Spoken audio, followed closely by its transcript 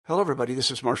Hello, everybody. This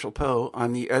is Marshall Poe.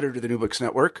 I'm the editor of the New Books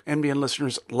Network. NBN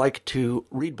listeners like to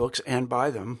read books and buy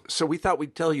them. So we thought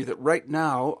we'd tell you that right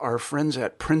now, our friends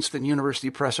at Princeton University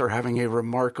Press are having a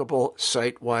remarkable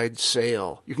site-wide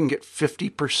sale. You can get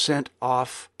 50%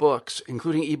 off books,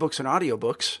 including ebooks and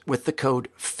audiobooks, with the code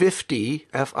 50,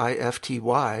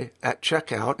 F-I-F-T-Y, at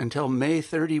checkout until May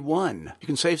 31. You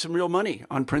can save some real money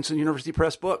on Princeton University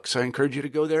Press books. I encourage you to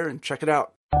go there and check it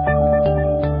out.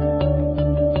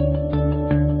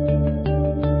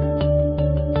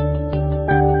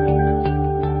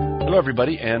 Hello,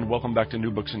 everybody, and welcome back to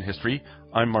New Books in History.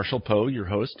 I'm Marshall Poe, your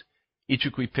host. Each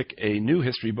week we pick a new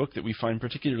history book that we find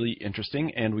particularly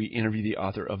interesting, and we interview the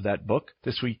author of that book.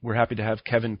 This week we're happy to have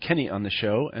Kevin Kenny on the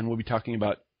show, and we'll be talking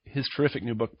about his terrific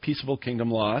new book, Peaceable,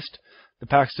 Kingdom Lost, The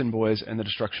Paxton Boys, and the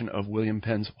Destruction of William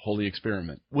Penn's Holy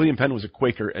Experiment. William Penn was a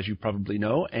Quaker, as you probably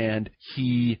know, and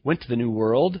he went to the New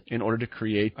World in order to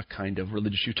create a kind of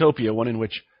religious utopia, one in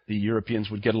which the Europeans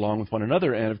would get along with one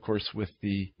another and, of course, with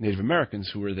the Native Americans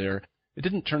who were there. It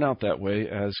didn't turn out that way,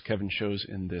 as Kevin shows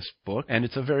in this book, and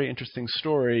it's a very interesting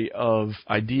story of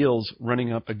ideals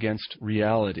running up against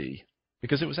reality,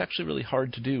 because it was actually really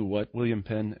hard to do what William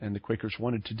Penn and the Quakers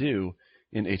wanted to do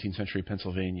in 18th century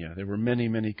Pennsylvania. There were many,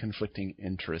 many conflicting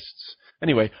interests.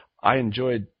 Anyway, I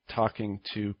enjoyed talking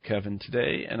to Kevin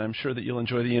today, and I'm sure that you'll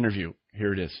enjoy the interview.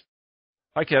 Here it is.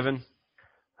 Hi, Kevin.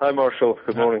 Hi, Marshall.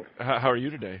 Good morning. How are you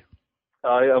today?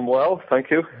 I am well, thank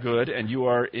you. Good. And you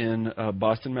are in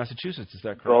Boston, Massachusetts, is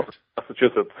that correct?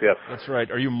 Massachusetts, yes. That's right.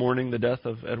 Are you mourning the death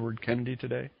of Edward Kennedy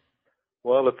today?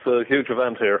 Well, it's a huge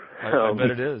event here. I bet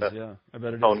it is, yeah. I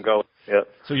bet it is. Ongoing, yeah.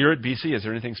 So you're at BC. Is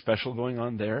there anything special going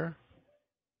on there?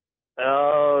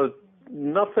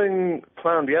 Nothing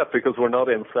planned yet because we're not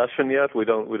in session yet. We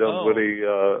don't really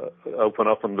open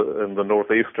up in the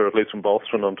Northeast, or at least in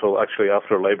Boston, until actually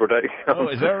after Labor Day. Oh,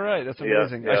 is that right? That's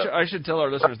amazing. Yeah. I should tell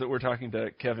our listeners that we're talking to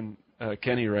Kevin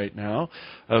Kenny right now,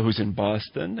 who's in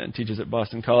Boston and teaches at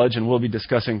Boston College, and we'll be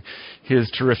discussing his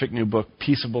terrific new book,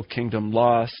 Peaceable, Kingdom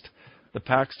Lost, The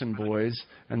Paxton Boys,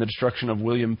 and the Destruction of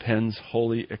William Penn's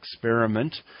Holy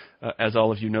Experiment. As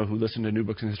all of you know who listen to New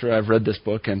Books in History, I've read this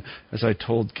book, and as I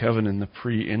told Kevin in the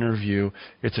pre-interview,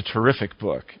 it's a terrific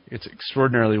book. It's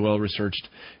extraordinarily well-researched.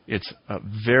 It's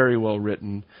very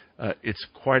well-written. It's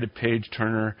quite a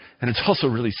page-turner, and it's also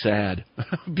really sad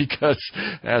because,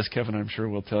 as Kevin, I'm sure,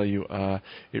 will tell you,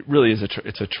 it really is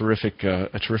a terrific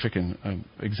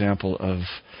example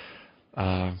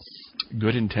of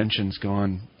good intentions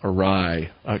gone awry,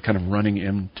 kind of running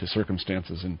into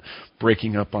circumstances and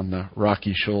breaking up on the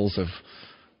rocky shoals of,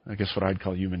 I guess, what I'd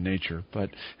call human nature. But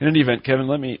in any event, Kevin,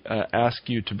 let me ask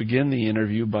you to begin the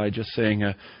interview by just saying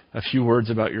a few words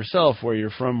about yourself, where you're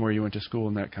from, where you went to school,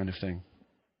 and that kind of thing.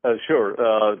 Sure.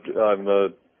 I'm a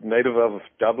native of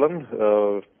Dublin,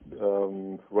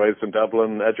 raised in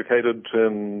Dublin, educated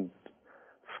in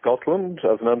Scotland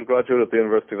as an undergraduate at the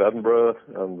University of Edinburgh,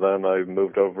 and then I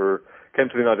came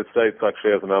to the United States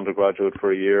actually as an undergraduate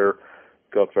for a year,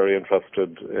 got very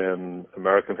interested in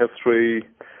American history,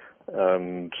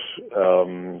 and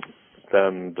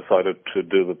then decided to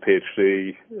do the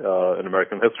PhD in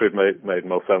American history. It made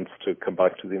most sense to come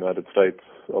back to the United States,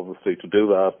 obviously, to do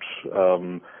that,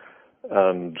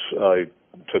 and I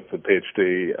took the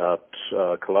PhD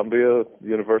at Columbia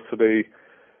University,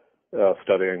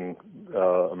 studying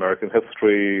American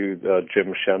history.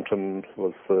 Jim Shenton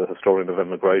was the historian of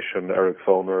immigration. Eric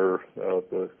Foner,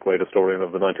 the great historian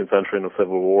of the 19th century and the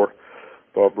Civil War.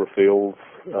 Barbara Fields.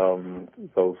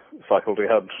 Those faculty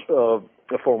had a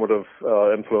formative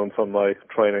influence on my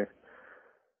training.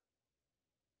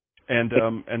 And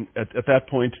at that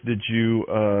point,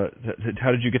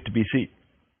 how did you get to BC?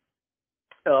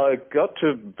 I got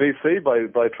to BC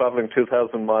by traveling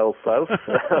 2,000 miles south.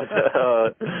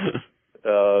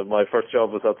 My first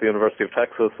job was at the University of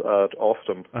Texas at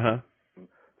Austin. Uh-huh.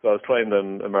 So I was trained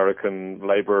in American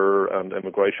labor and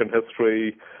immigration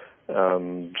history,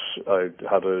 and I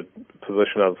had a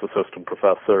position as assistant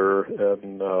professor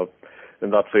in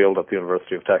that field at the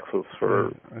University of Texas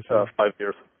for 5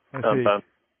 years. And then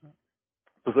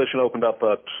position opened up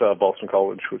at Boston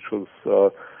College, which was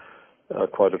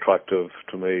quite attractive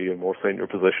to me, a more senior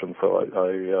position. So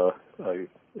I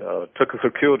took a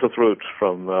circuitous route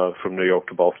from New York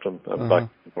to Boston and back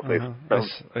to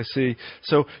Northeast. I see.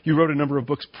 So you wrote a number of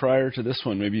books prior to this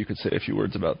one. Maybe you could say a few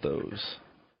words about those.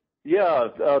 Yeah,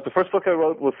 the first book I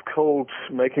wrote was called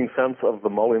Making Sense of the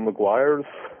Molly Maguires,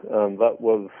 and that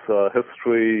was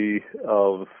history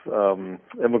of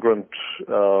immigrant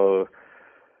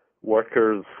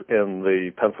workers in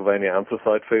the Pennsylvania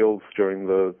anthracite fields during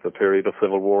the period of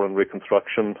Civil War and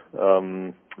Reconstruction.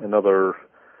 Another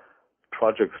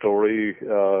tragic story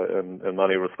in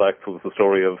many respects. It was the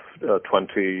story of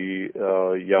 20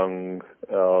 young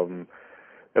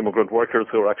immigrant workers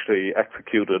who were actually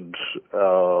executed.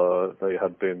 They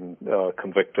had been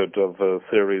convicted of a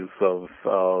series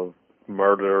of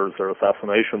murders or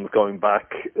assassinations going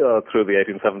back through the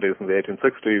 1870s and the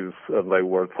 1860s, and they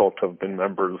were thought to have been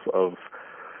members of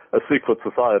a secret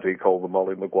society called the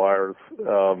Molly Maguires.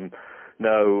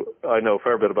 Now, I know a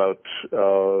fair bit about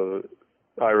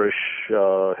Irish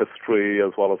history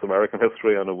as well as American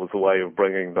history, and it was a way of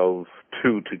bringing those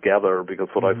two together, because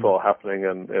what I saw happening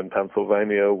in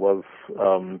Pennsylvania was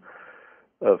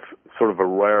a sort of a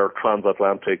rare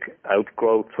transatlantic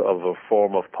outgrowth of a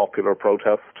form of popular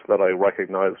protest that I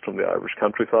recognized from the Irish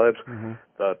countryside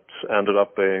that ended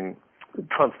up being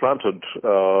transplanted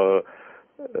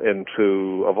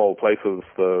into, of all places,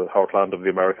 the heartland of the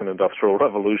American Industrial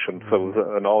Revolution. So it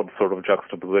was an odd sort of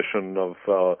juxtaposition of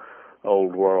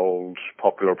old world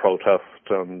popular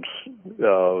protest and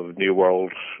new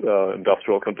world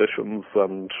industrial conditions,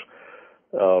 and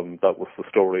that was the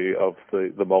story of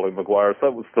the Molly Maguires.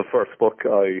 That was the first book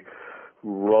I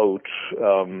wrote.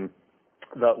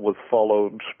 That was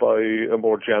followed by a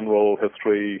more general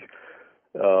history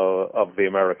of the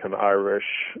American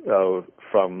Irish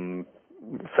from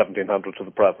 1700 to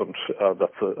the present.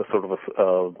 That's a sort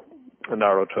of a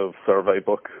narrative survey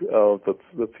book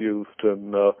that's used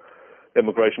in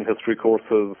immigration history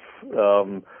courses.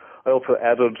 I also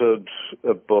edited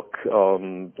a book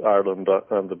on Ireland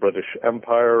and the British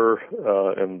Empire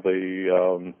in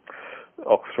the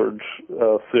Oxford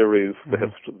series,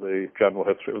 the general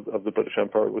history of the British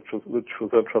Empire, which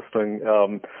was interesting.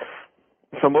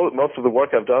 So most of the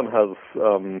work I've done has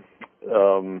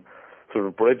sort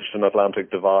of bridged an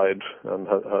Atlantic divide and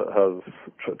has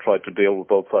tried to deal with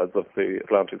both sides of the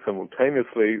Atlantic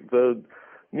simultaneously. The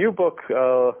new book,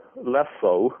 less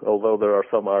so, although there are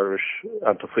some Irish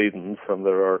antecedents and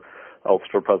there are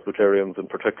Ulster Presbyterians in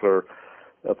particular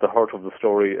at the heart of the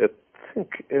story. I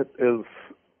think it is,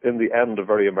 in the end, a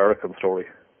very American story.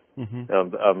 And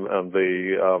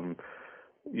the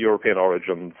European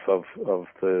origins of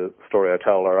the story I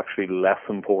tell are actually less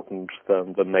important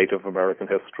than the Native American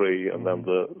history, and then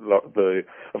the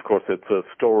of course it's a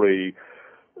story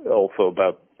also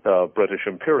about British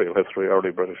imperial history, early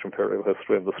British imperial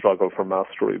history, and the struggle for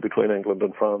mastery between England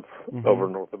and France over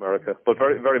North America. But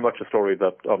very, very much a story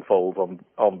that unfolds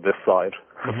on this side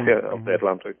of the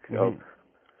Atlantic.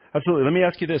 Absolutely. Let me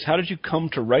ask you this. How did you come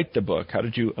to write the book? How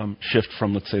did you shift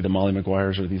from, let's say, the Molly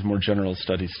Maguires or these more general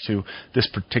studies to this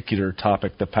particular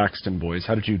topic, the Paxton boys?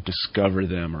 How did you discover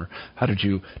them, or how did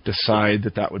you decide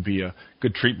that would be a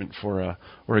good treatment or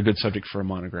a good subject for a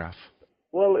monograph?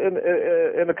 Well,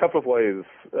 in a couple of ways.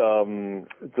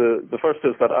 The first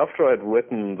is that after I'd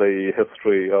written the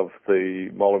history of the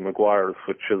Molly Maguires,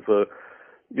 which is a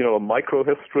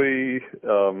micro-history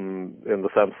in the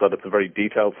sense that it's a very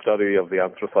detailed study of the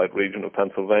Anthracite region of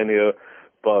Pennsylvania,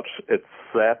 but it's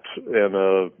set in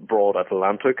a broad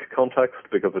Atlantic context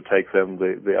because it takes in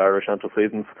the Irish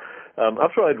antecedents.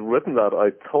 After I'd written that,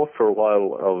 I thought for a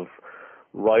while of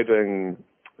writing,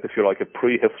 if you like, a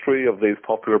prehistory of these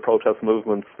popular protest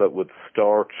movements that would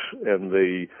start in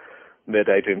the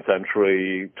mid-18th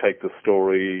century, take the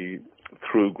story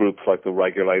through groups like the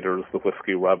Regulators, the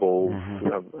Whiskey Rebels,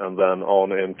 and then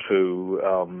on into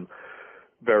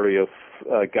various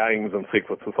gangs and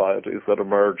secret societies that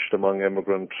emerged among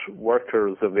immigrant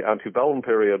workers in the antebellum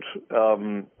period.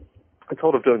 I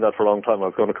thought of doing that for a long time. I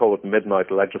was going to call it Midnight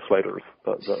Legislators.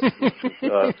 A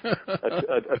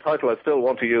title I still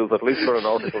want to use, at least for an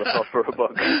article, if not for a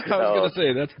book. I was going to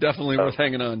say, that's definitely worth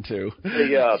hanging on to.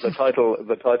 Yeah, the title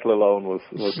alone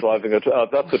was driving it.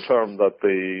 That's a term that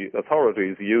the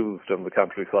authorities used in the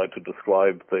countryside to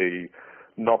describe the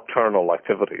nocturnal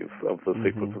activities of the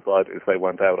secret societies. They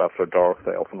went out after dark.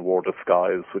 They often wore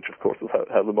disguise, which of course is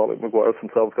how the Molly Maguires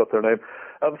themselves got their name.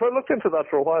 So I looked into that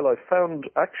for a while. I found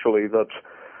actually that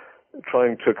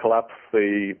trying to collapse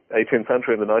the 18th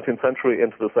century and the 19th century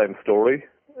into the same story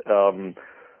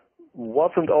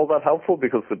wasn't all that helpful,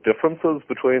 because the differences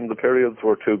between the periods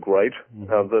were too great.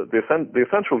 The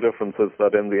essential difference is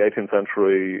that in the 18th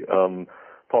century,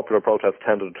 popular protest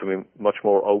tended to be much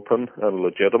more open and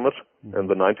legitimate. In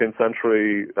the 19th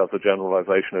century, as a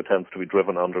generalization, it tends to be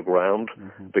driven underground,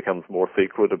 becomes more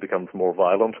secret, it becomes more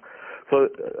violent. So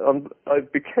I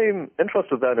became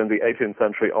interested then in the 18th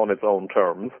century on its own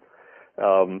terms.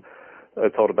 I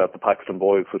thought about the Paxton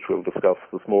boys, which we'll discuss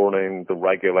this morning, the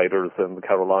Regulators in the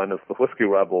Carolinas, the Whiskey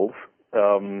Rebels.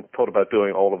 Thought about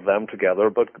doing all of them together,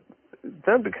 but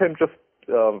then became just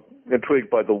intrigued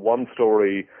by the one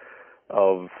story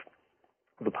of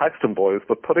the Paxton boys,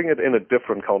 but putting it in a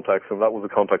different context, and that was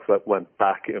a context that went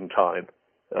back in time.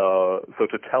 So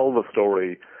to tell the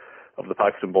story of the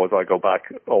Paxton boys, I go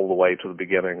back all the way to the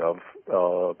beginning of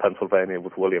Pennsylvania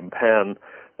with William Penn,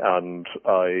 and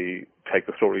I take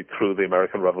the story through the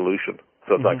American Revolution.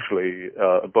 So it's actually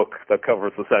a book that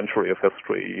covers a century of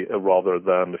history rather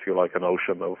than, if you like, an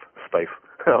ocean of space.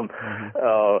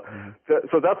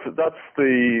 So that's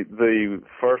the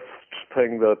first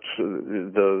thing, that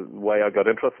the way I got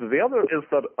interested. The other is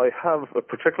that I have a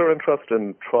particular interest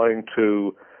in trying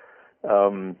to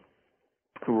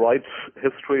write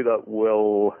history that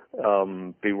will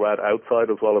be read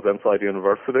outside as well as inside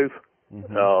universities.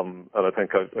 And I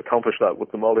think I've accomplished that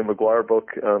with the Molly Maguire book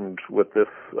and with this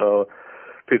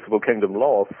Peaceable Kingdom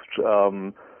Lost.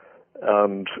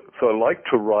 And so I like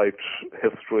to write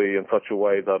history in such a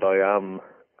way that I am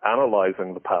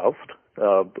analyzing the past,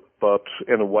 but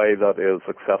in a way that is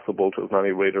accessible to as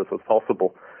many readers as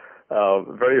possible. A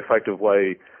very effective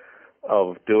way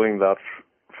of doing that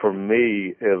for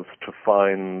me is to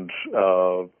find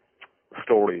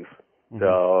stories,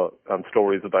 and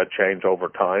stories about change over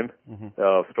time,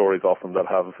 stories often that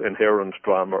have inherent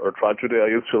drama or tragedy. I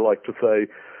used to like to say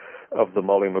of the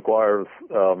Molly Maguires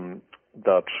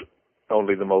that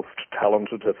only the most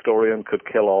talented historian could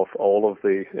kill off all of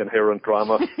the inherent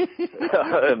drama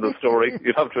in the story.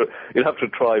 You'd have to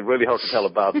try really hard to tell a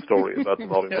bad story about the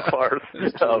Molly Maguires.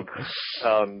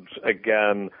 And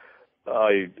again,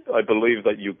 I believe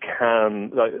that you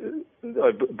can.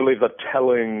 I believe that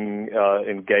telling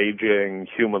engaging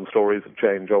human stories of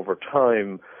change over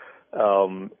time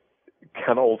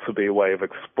can also be a way of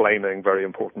explaining very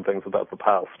important things about the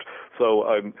past. So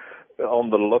I'm on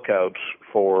the lookout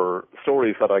for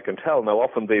stories that I can tell. Now,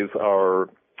 often these are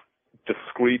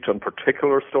discrete and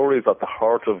particular stories. At the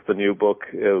heart of the new book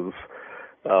is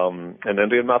an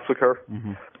Indian massacre,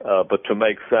 but to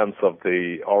make sense of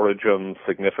the origin,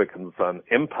 significance, and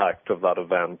impact of that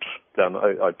event, then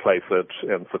I place it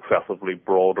in successively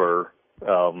broader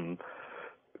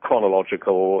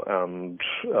chronological and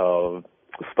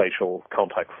spatial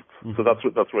contexts. So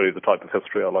that's really the type of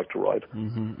history I like to write.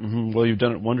 Well, you've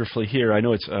done it wonderfully here. I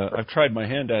know it's. I've tried my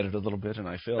hand at it a little bit, and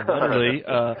I failed utterly.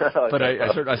 But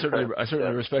I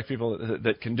certainly respect people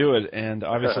that can do it. And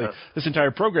obviously, this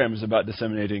entire program is about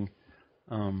disseminating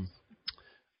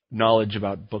knowledge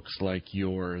about books like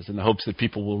yours, in the hopes that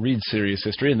people will read serious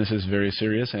history. And this is very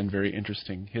serious and very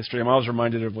interesting history. I'm always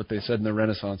reminded of what they said in the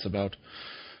Renaissance about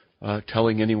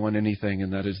telling anyone anything,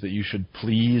 and that is that you should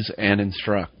please and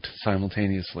instruct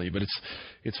simultaneously. But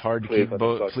it's hard to keep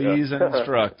both please and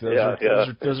instruct.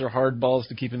 Those are hard balls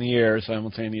to keep in the air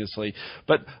simultaneously.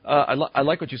 But I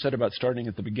like what you said about starting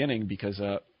at the beginning, because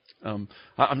I'm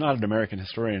not an American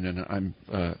historian,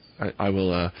 and I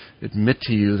will admit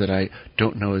to you that I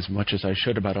don't know as much as I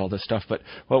should about all this stuff. But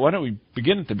why don't we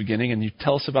begin at the beginning, and you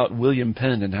tell us about William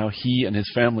Penn and how he and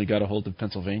his family got a hold of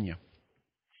Pennsylvania.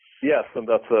 Yes, and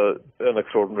that's an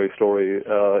extraordinary story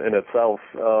in itself.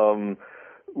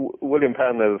 William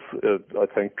Penn is I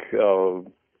think,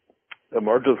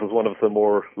 emerges as one of the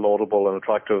more laudable and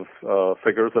attractive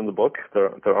figures in the book. There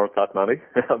aren't that many.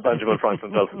 Benjamin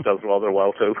Franklin does rather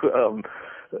well too.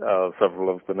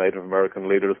 Several of the Native American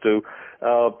leaders do.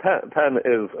 Penn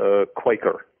is a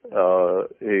Quaker.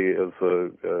 He is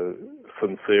a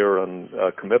sincere and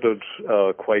committed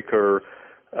Quaker.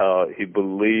 He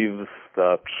believes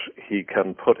that he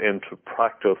can put into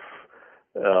practice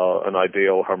an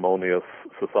ideal, harmonious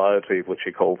society, which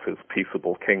he calls his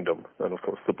peaceable kingdom. And of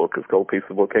course, the book is called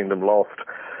Peaceable Kingdom Lost.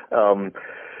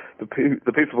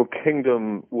 The peaceable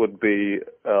kingdom would be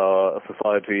a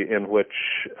society in which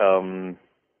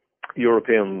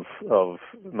Europeans of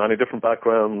many different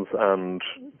backgrounds and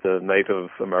the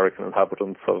Native American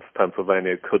inhabitants of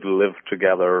Pennsylvania could live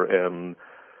together in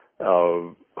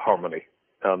harmony.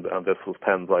 And this was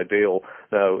Penn's ideal.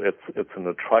 Now, it's an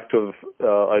attractive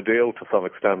ideal, to some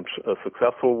extent a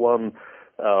successful one.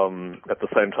 At the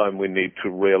same time, we need to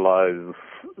realize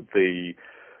the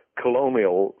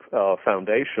colonial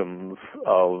foundations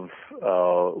of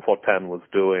what Penn was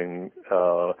doing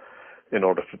in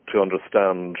order to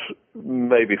understand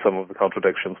maybe some of the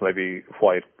contradictions, maybe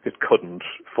why it couldn't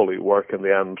fully work in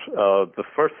the end. The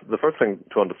first thing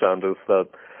to understand is that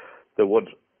there would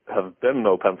have been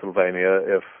no Pennsylvania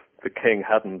if the king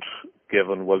hadn't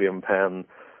given William Penn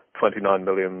 29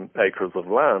 million acres of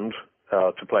land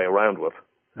to play around with.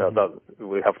 That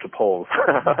we have to pause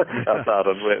at that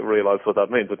and realize what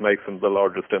that means. It makes him the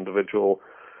largest individual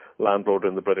landlord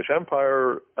in the British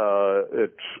Empire.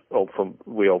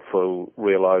 We also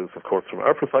realize, of course, from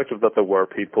our perspective, that there were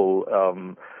people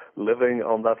living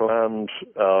on that land.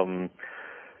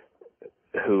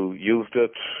 who used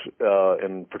it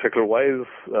in particular ways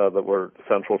that were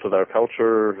central to their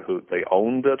culture, who they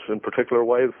owned it in particular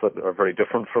ways that are very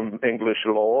different from English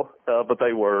law, but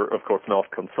they were, of course,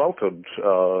 not consulted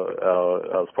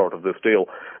as part of this deal.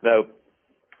 Now,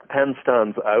 Penn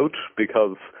stands out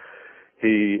because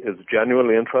he is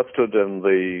genuinely interested in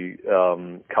the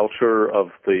culture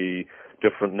of the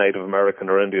different Native American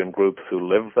or Indian groups who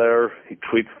live there. He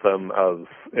treats them as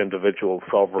individual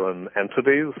sovereign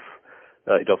entities.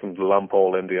 He doesn't lump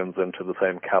all Indians into the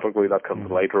same category. That comes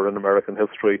later in American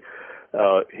history.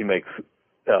 He makes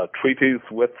treaties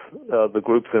with the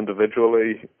groups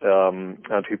individually,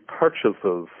 and he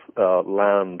purchases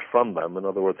land from them. In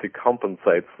other words, he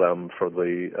compensates them for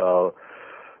the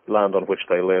land on which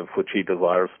they live, which he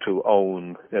desires to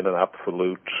own in an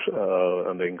absolute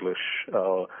and English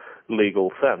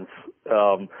legal sense.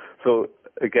 So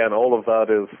again, all of that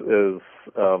is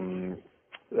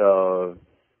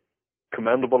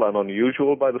commendable and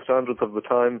unusual by the standards of the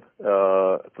time.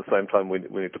 At the same time, we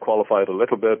need to qualify it a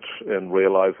little bit in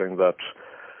realizing that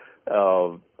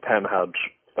Penn had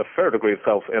a fair degree of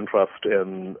self-interest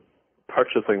in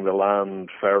purchasing the land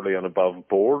fairly and above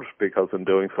board, because in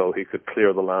doing so he could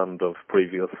clear the land of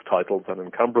previous titles and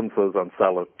encumbrances and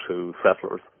sell it to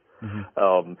settlers.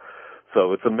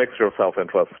 So it's a mixture of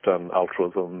self-interest and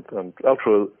altruism, and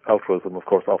altruism, of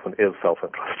course, often is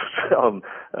self-interest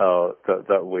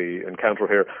that we encounter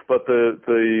here. But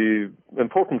the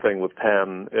important thing with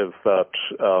Penn is that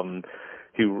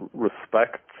he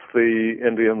respects the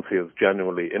Indians. He is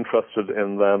genuinely interested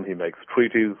in them. He makes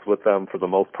treaties with them. For the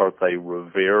most part, they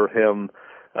revere him,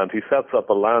 and he sets up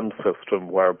a land system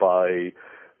whereby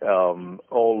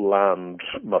all land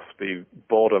must be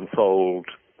bought and sold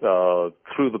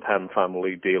through the Penn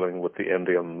family, dealing with the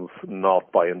Indians,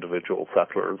 not by individual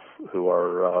settlers who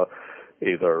are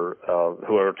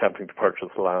who are attempting to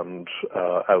purchase land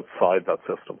outside that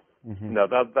system. Now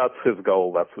that's his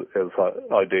goal. That's his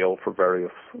ideal for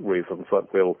various reasons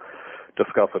that we'll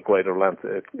discuss at greater length.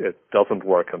 It doesn't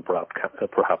work and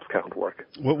perhaps can't work.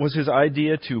 What was his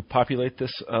idea, to populate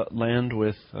this land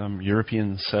with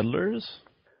European settlers?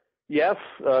 Yes,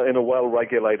 in a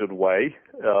well-regulated way,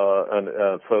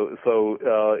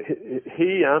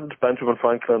 he and Benjamin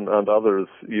Franklin and others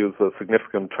use a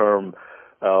significant term.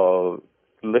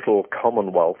 Little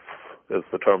commonwealths is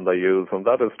the term they use, and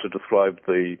that is to describe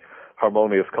the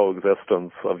harmonious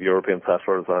coexistence of European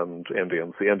settlers and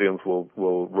Indians. The Indians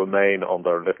will remain on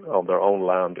their own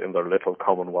land in their little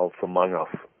commonwealths among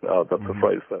us. That's a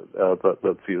phrase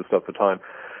that's used at the time.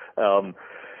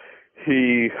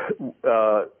 He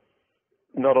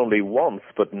not only wants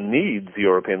but needs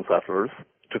European settlers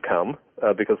to come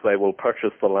because they will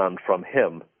purchase the land from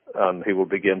him, and he will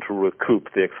begin to recoup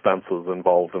the expenses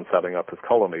involved in setting up his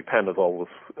colony. Penn is always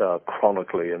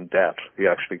chronically in debt. He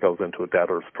actually goes into a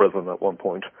debtor's prison at one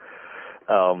point.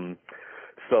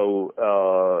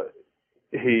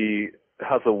 He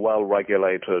has a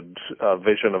well-regulated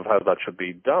vision of how that should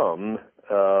be done.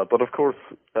 But of course,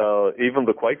 even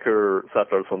the Quaker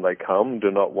settlers, when they come,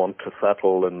 do not want to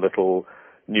settle in little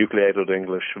nucleated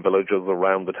English villages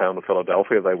around the town of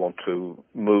Philadelphia. They want to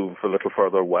move a little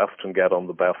further west and get on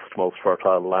the best, most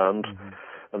fertile land.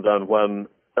 And then when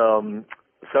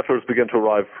settlers begin to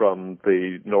arrive from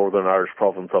the northern Irish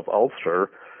province of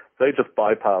Ulster, they just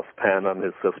bypass Penn and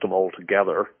his system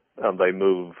altogether, and they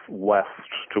move west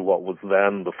to what was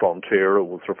then the frontier. It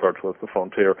was referred to as the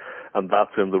frontier, and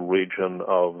that's in the region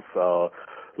of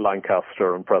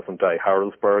Lancaster and present-day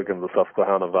Harrisburg in the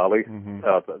Susquehanna Valley.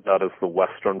 That is the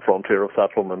western frontier of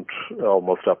settlement,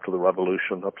 almost up to the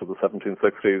Revolution, up to the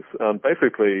 1760s. And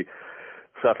basically,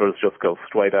 settlers just go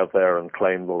straight out there and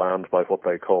claim the land by what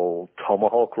they call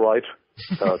tomahawk right.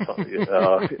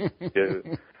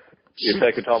 You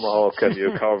take a tomahawk and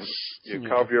you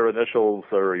carve your initials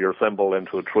or your symbol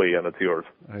into a tree, and it's yours.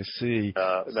 I see.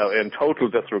 Now, in total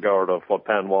disregard of what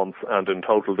Penn wants, and in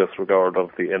total disregard of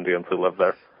the Indians who live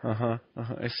there.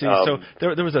 I see. So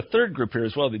there was a third group here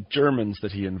as well, the Germans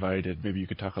that he invited. Maybe you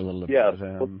could talk a little about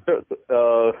them.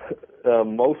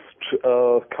 Most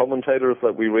commentators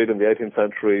that we read in the 18th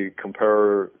century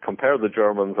compare the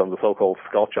Germans and the so-called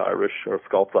Scotch-Irish or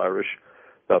Scots-Irish.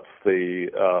 That's the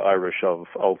Irish of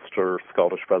Ulster,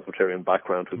 Scottish Presbyterian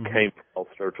background, who came from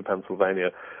Ulster to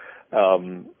Pennsylvania.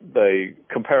 They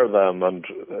compare them, and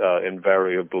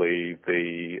invariably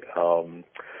the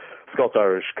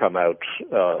Scots-Irish come out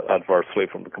adversely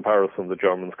from the comparison. The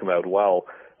Germans come out well.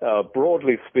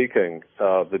 Broadly speaking,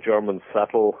 the Germans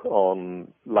settle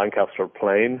on Lancaster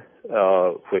Plain,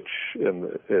 which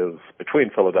is between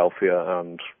Philadelphia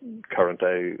and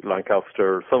current-day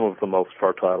Lancaster, some of the most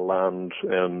fertile land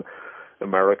in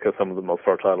America, some of the most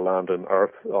fertile land on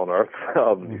Earth.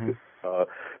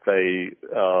 They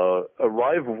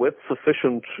arrive with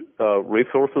sufficient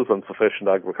resources and sufficient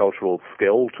agricultural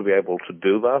skill to be able to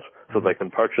do that, so they can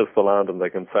purchase the land and they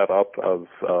can set up as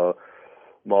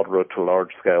moderate to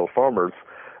large-scale farmers.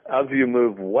 As you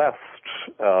move west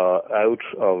out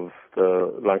of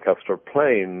the Lancaster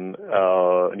Plain,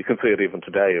 and you can see it even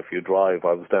today if you drive.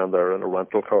 I was down there in a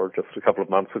rental car just a couple of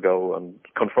months ago and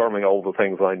confirming all the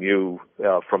things I knew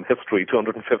from history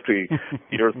 250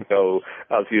 years ago.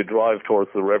 As you drive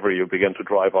towards the river, you begin to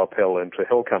drive uphill into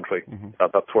hill country.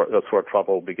 That's where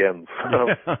trouble begins.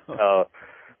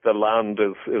 The land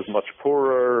is much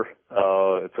poorer.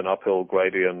 It's an uphill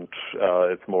gradient.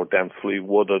 It's more densely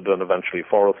wooded and eventually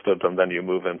forested, and then you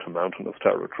move into mountainous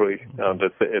territory. And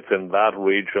it's in that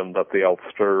region that the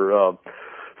Ulster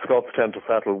Scots tend to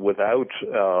settle without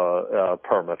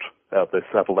permit. They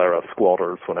settle there as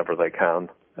squatters whenever they can.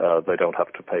 They don't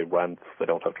have to pay rents. They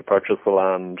don't have to purchase the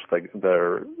land.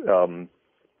 They're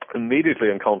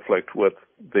immediately in conflict with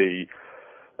the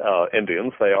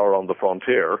Indians. They are on the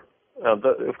frontier. And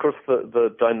of course,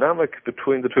 the dynamic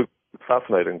between the two is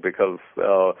fascinating because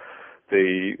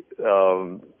the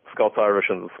Scots, Irish,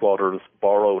 and the squatters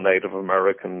borrow Native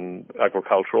American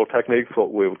agricultural techniques,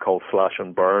 what we would call slash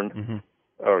and burn,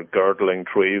 or girdling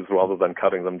trees rather than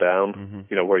cutting them down.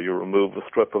 You know, where you remove a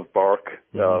strip of bark,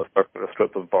 a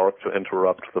strip of bark to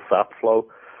interrupt the sap flow,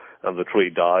 and the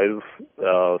tree dies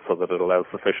so that it allows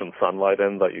sufficient sunlight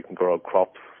in that you can grow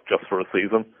crops just for a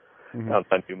season. And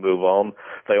then you move on.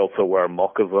 They also wear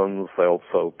moccasins. They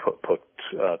also put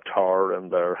tar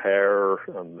in their hair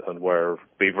and wear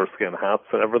beaver skin hats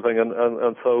and everything.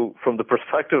 And so from the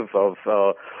perspective of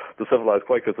the civilized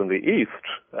Quakers in the East,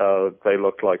 they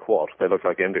look like what? They look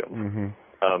like Indians.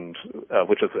 And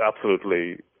which is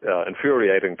absolutely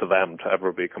infuriating to them to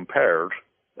ever be compared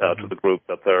to the group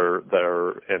that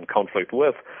they're in conflict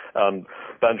with. And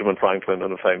Benjamin Franklin,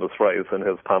 in a famous phrase in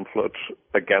his pamphlet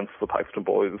against the Paxton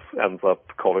Boys, ends up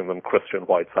calling them Christian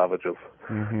white savages.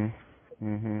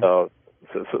 So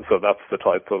that's the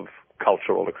type of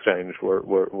cultural exchange we're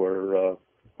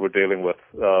dealing with.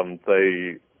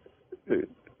 They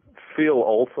feel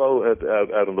also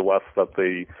out in the West that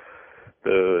the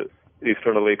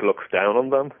Eastern elite looks down on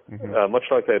them, much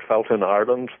like they had felt in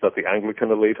Ireland that the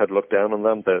Anglican elite had looked down on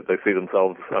them. They see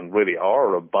themselves and really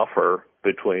are a buffer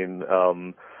between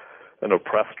an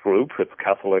oppressed group. It's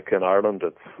Catholic in Ireland.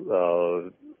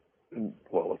 It's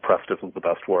well, oppressed isn't the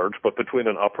best word, but between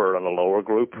an upper and a lower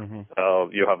group.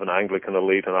 You have an Anglican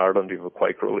elite in Ireland. You have a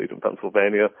Quaker elite in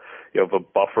Pennsylvania. You have a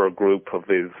buffer group of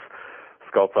these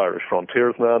Scots-Irish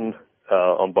frontiersmen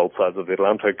on both sides of the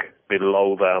Atlantic.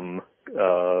 Below them,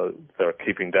 they're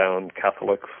keeping down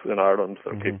Catholics in Ireland.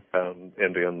 They're keeping down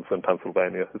Indians in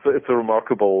Pennsylvania. It's a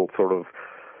remarkable sort of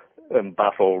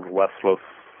embattled, restless,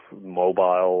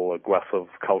 mobile, aggressive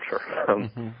culture.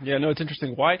 Yeah, no, it's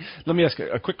interesting. Why? Let me ask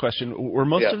a quick question. Were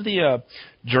most of the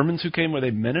Germans who came, were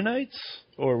they Mennonites,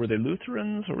 or were they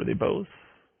Lutherans, or were they both?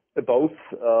 Both.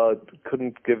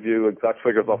 Couldn't give you exact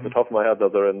figures off the top of my head, though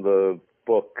they're in the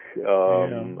book.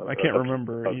 I can't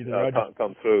remember either.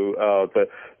 Come through.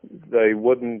 They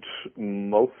wouldn't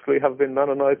mostly have been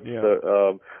Mennonites.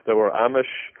 There were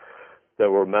Amish,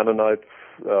 there were Mennonites,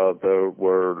 there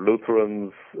were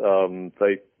Lutherans.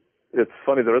 It's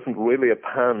funny, there isn't really a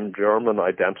pan-German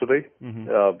identity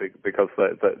because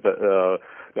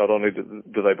not only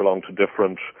do they belong to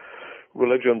different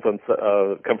religions and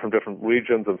come from different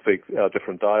regions and speak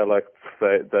different dialects,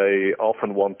 they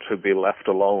often want to be left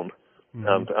alone.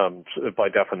 And by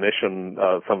definition,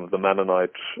 some of the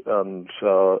Mennonite and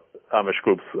Amish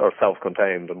groups are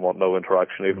self-contained and want no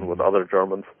interaction even with other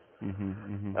Germans.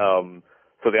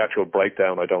 So the actual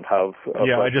breakdown I don't have.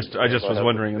 I just was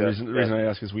wondering. And the reason I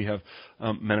ask is we have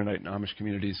Mennonite and Amish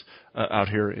communities out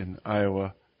here in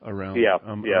Iowa around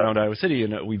Iowa City,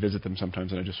 and we visit them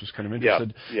sometimes. And I just was kind of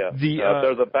interested. They're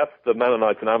the best. The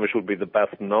Mennonites and Amish would be the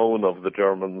best known of the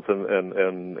Germans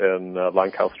in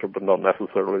Lancaster, but not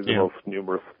necessarily the most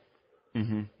numerous.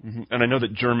 And I know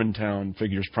that Germantown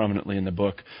figures prominently in the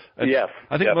book.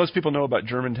 I think most people know about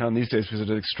Germantown these days because it's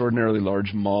an extraordinarily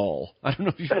large mall. I don't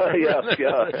know if you've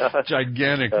ever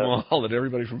gigantic mall that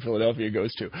everybody from Philadelphia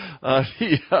goes to.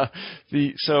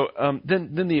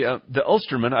 Then the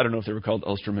Ulstermen, I don't know if they were called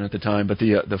Ulstermen at the time, but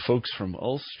the folks from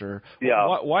Ulster.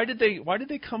 Why did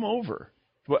they come over?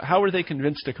 How were they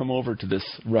convinced to come over to this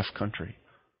rough country?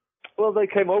 Well, they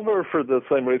came over for the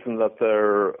same reason that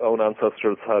their own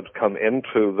ancestors had come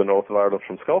into the north of Ireland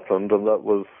from Scotland, and that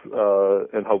was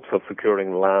in hopes of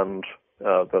securing land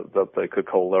that they could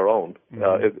call their own.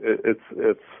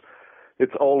 It's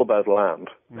it's all about land.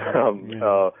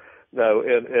 Now,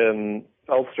 in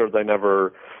Ulster, they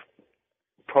never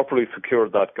properly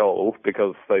secured that goal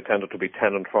because they tended to be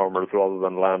tenant farmers rather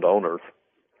than landowners.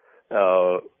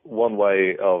 One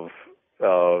way of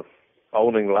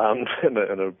owning land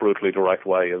in a brutally direct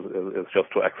way is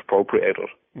just to expropriate it,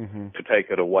 to take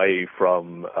it away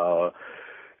from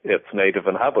its native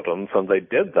inhabitants, and they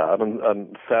did that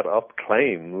and set up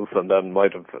claims, and then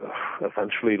might have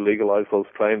eventually legalized those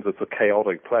claims. It's a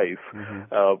chaotic place.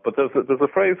 But there's a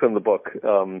phrase in the book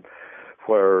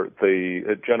where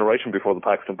a generation before the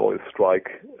Paxton Boys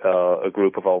strike, a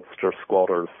group of Ulster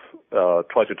squatters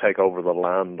try to take over the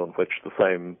land on which the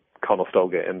same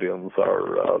Conestoga Indians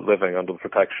are living under the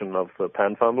protection of the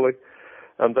Penn family,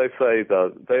 and they say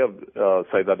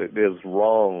that it is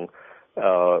wrong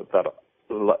that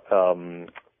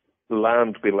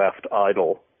land be left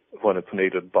idle when it's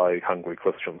needed by hungry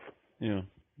Christians.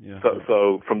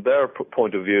 So from their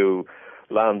point of view,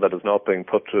 land that is not being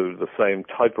put to the same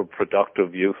type of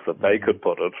productive use that they could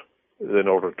put it in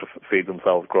order to feed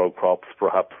themselves, grow crops,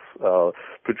 perhaps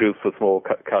produce a small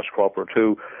cash crop or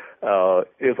two,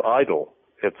 is idle.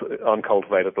 It's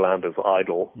uncultivated land is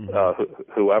idle.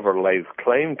 Whoever lays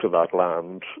claim to that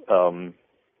land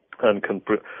and can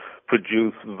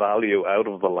produce value out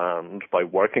of the land by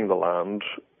working the land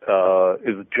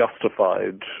is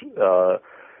justified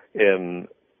in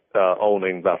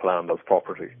owning that land as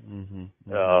property.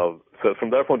 So from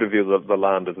their point of view, the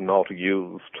land is not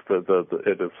used.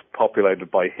 It is populated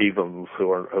by heathens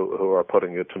who are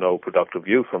putting it to no productive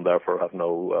use and therefore have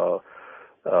no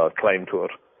claim to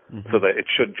it. So that it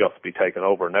should just be taken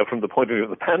over. Now, from the point of view of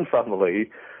the Penn family,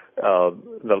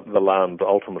 the land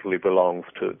ultimately belongs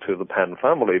to the Penn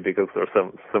family because they're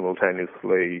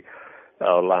simultaneously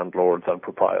landlords and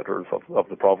proprietors of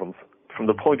the province. From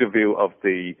the point of view of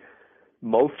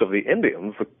most of the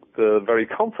Indians, the very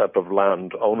concept of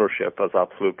land ownership as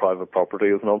absolute private property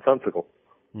is nonsensical.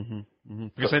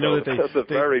 Because I know that it's a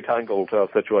very tangled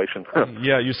situation.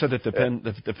 You said that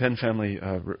the Penn family.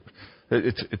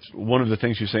 It's one of the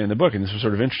things you say in the book, and this was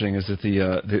sort of interesting, is that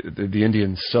the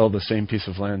Indians sell the same piece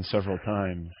of land several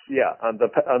times. Yeah, and the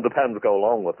Penns go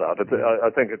along with that. I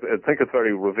think it's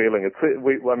very revealing.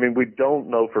 We don't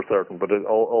know for certain, but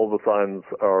all the signs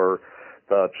are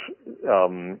that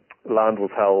land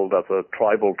was held as a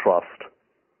tribal trust.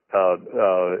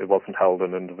 It wasn't held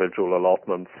in individual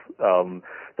allotments.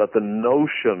 That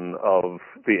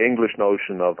the English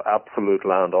notion of absolute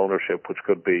land ownership, which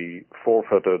could be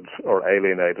forfeited or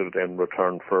alienated in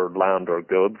return for land or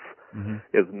goods,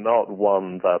 is not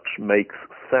one that makes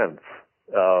sense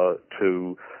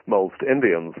to most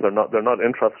Indians. They're not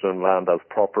interested in land as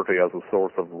property, as a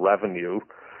source of revenue.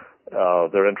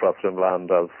 They're interested in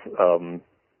land as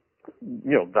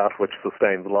that which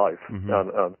sustains life,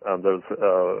 and there's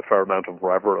a fair amount of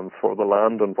reverence for the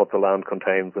land and what the land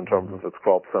contains in terms of its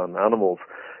crops and animals.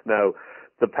 Now,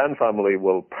 the Penn family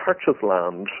will purchase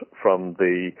land from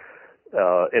the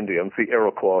Indians, the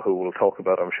Iroquois, who we'll talk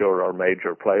about, I'm sure, are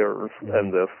major players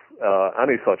in this.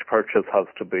 Any such purchase has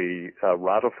to be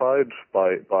ratified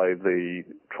by the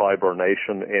tribe or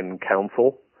nation in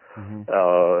council.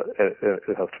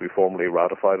 It has to be formally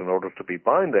ratified in order to be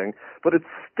binding, but it's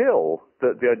still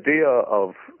the idea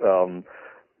of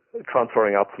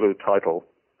transferring absolute title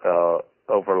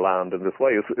over land in this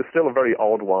way is still a very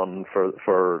odd one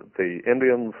for the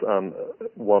Indians, and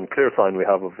one clear sign we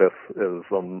have of this is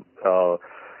on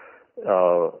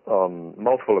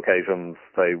multiple occasions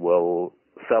they will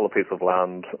sell a piece of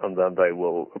land, and then they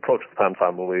will approach the Penn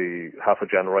family half a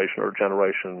generation or a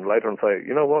generation later and say,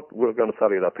 you know what, we're going to sell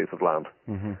you that piece of land.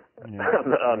 I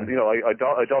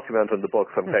document in the book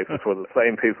some cases where the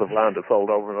same piece of land is sold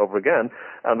over and over again,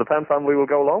 and the Penn family will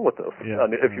go along with this.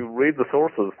 And if you read the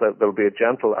sources, there'll be a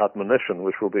gentle admonition,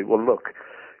 which will be, well, look,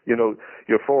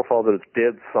 your forefathers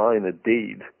did sign a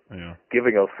deed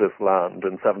giving us this land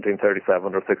in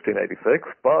 1737 or 1686,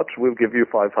 but we'll give you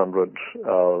 500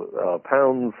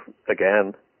 pounds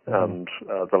again, and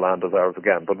the land is ours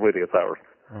again, but really it's ours.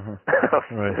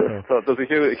 So there's a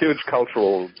huge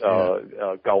cultural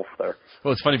gulf there.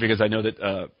 Well, it's funny because I know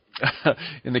that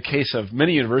in the case of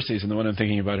many universities, and the one I'm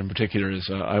thinking about in particular is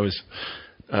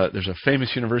there's a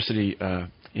famous university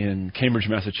in Cambridge,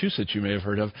 Massachusetts, you may have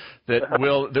heard of, that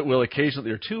will occasionally,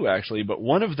 there are two actually, but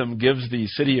one of them gives the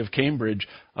city of Cambridge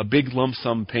a big lump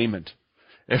sum payment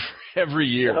every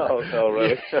year. Oh,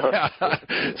 really? Yeah.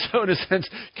 So in a sense,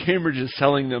 Cambridge is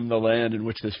selling them the land in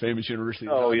which this famous university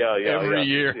is every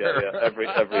year. Every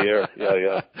year.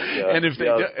 Yeah. And if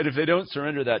they don't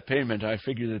surrender that payment, I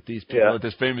figure that these people at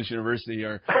this famous university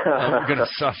are going to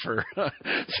suffer.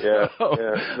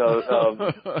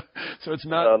 So it's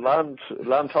not land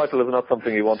title is not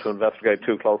something you want to investigate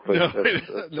too closely.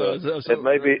 It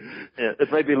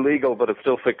may be legal, but it's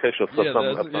still fictitious. For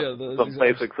some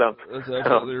basic sense. That's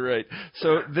absolutely right.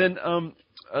 So then,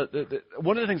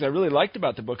 one of the things I really liked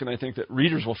about the book, and I think that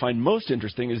readers will find most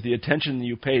interesting, is the attention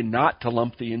you pay not to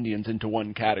lump the Indians into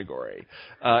one category,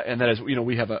 and that is,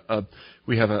 we have a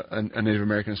Native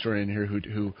American historian here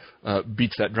who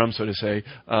beats that drum, so to say,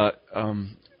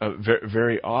 very,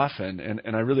 very often,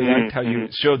 and I really liked how you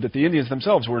showed that the Indians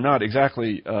themselves were not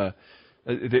exactly.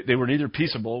 They were neither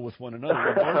peaceable with one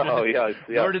another,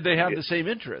 nor did they have the same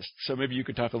interests. So maybe you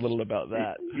could talk a little about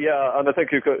that. Yeah, and I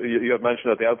think you had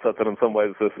mentioned at the outset that in some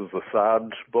ways this is a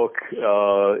sad book.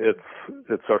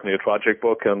 It's certainly a tragic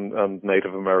book, and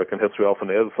Native American history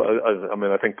often is. I mean,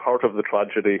 I think part of the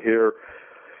tragedy here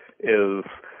is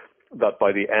that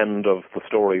by the end of the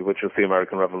story, which is the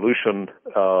American Revolution,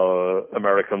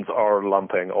 Americans are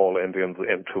lumping all Indians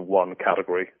into one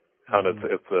category. And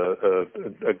it's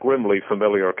a grimly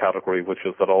familiar category, which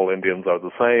is that all Indians are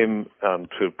the same, and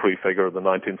to prefigure the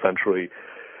 19th century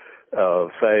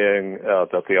saying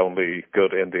that the only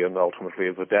good Indian ultimately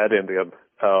is a dead Indian.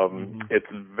 It's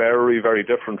very, very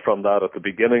different from that at the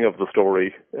beginning of the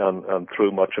story and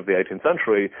through much of the 18th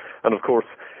century. And of course,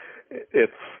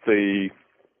 it's the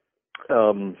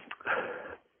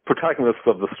protagonists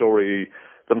of the story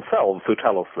themselves who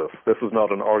tell us this. This is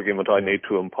not an argument I need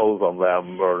to impose on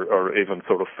them or even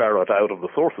sort of ferret out of the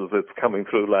sources. It's coming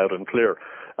through loud and clear.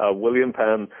 William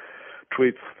Penn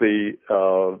treats the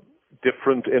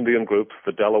different Indian groups,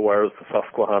 the Delawares, the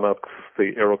Susquehannocks,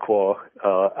 the Iroquois,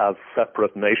 as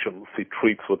separate nations. He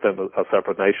treats them as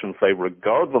separate nations. They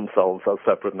regard themselves as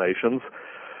separate nations.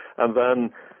 And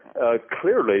then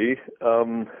clearly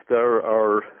there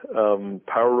are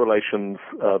power relations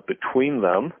between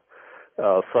them,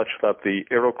 such that the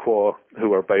Iroquois,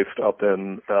 who are based up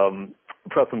in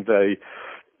present-day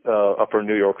upper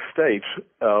New York State,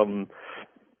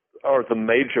 are the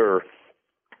major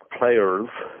players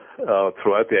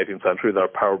throughout the 18th century. They're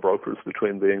power brokers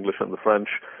between the English and the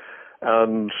French.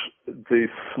 And the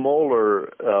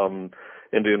smaller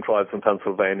Indian tribes in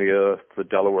Pennsylvania, the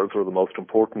Delawares were the most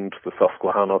important, the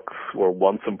Susquehannocks were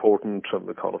once important, and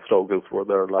the Conestogas were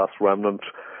their last remnant.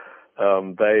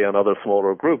 They and other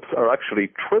smaller groups are actually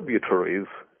tributaries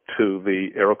to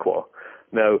the Iroquois.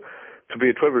 Now, to be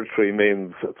a tributary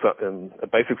means, in a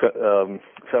basic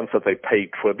sense, that they pay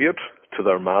tribute to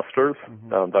their masters.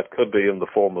 That could be in the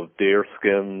form of deer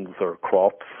skins or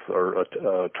crops or a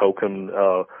token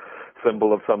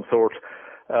symbol of some sort.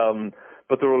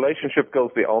 But the relationship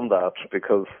goes beyond that,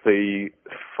 because the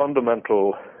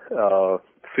fundamental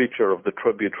feature of the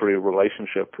tributary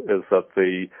relationship is that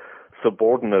the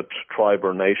subordinate tribe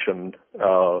or nation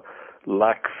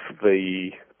lacks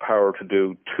the power to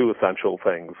do two essential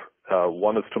things.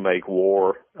 One is to make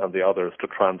war, and the other is to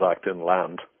transact in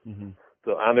land.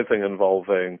 So anything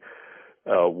involving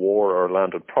war or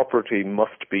landed property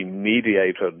must be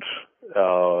mediated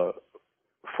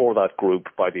for that group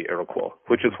by the Iroquois,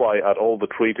 which is why at all the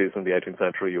treaties in the 18th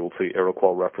century you will see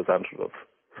Iroquois representatives.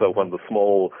 So when the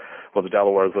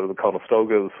Delawares or the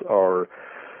Conestogas are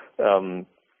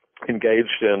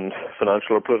engaged in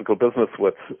financial or political business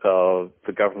with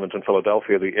the government in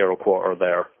Philadelphia, the Iroquois are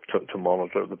there to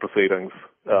monitor the proceedings.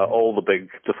 All the big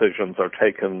decisions are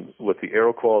taken with the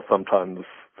Iroquois.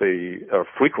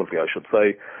 Frequently, I should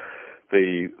say,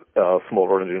 the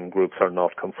smaller Indian groups are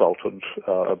not consulted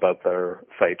about their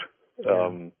fate.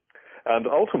 And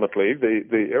ultimately,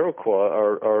 the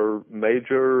Iroquois are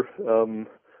major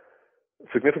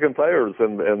significant players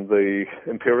in the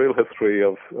imperial history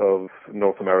of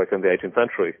North America in the 18th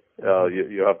century.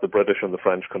 You have the British and the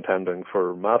French contending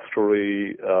for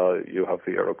mastery. You have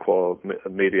the Iroquois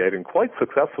mediating quite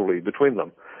successfully between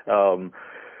them.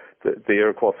 The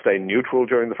Iroquois stay neutral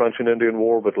during the French and Indian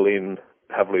War, but lean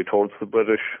heavily towards the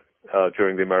British.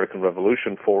 During the American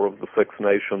Revolution, 4 of the 6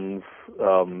 nations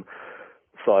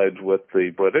side with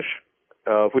the British.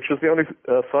 Which is the only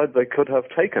side they could have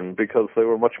taken, because they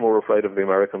were much more afraid of the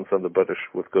Americans than the British,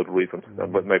 with good reason.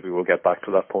 And maybe we'll get back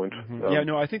to that point.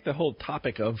 I think the whole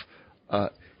topic of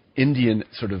Indian,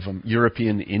 sort of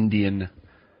European Indian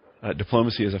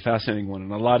diplomacy is a fascinating one,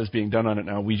 and a lot is being done on it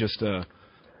now. We just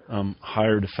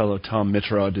hired a fellow, Tom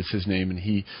Mitrod is his name, and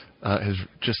he's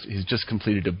just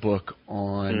completed a book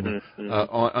on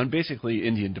on basically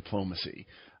Indian diplomacy.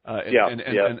 And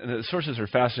the sources are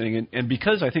fascinating, and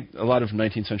because I think a lot of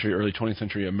 19th century, early 20th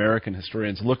century American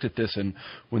historians looked at this, and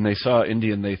when they saw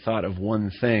Indian, they thought of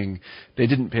one thing. They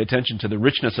didn't pay attention to the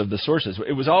richness of the sources.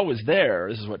 It was always there.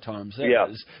 This is what Tom says. Yeah.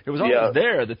 It was always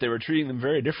there that they were treating them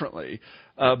very differently,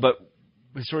 but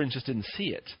historians just didn't see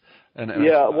it. And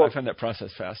I find that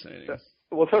process fascinating.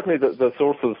 Well, certainly the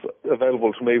sources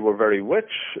available to me were very rich,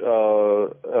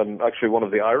 and actually one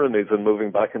of the ironies in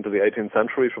moving back into the 18th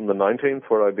century from the 19th,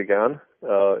 where I began,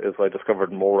 is I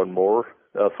discovered more and more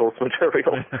source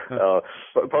material,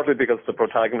 partly because the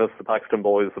protagonists, the Paxton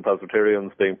boys, the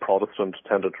Presbyterians, being Protestant,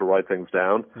 tended to write things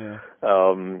down,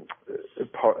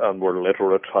 and were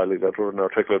literate, highly literate and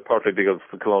articulate, partly because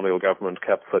the colonial government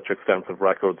kept such extensive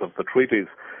records of the treaties.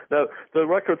 Now, the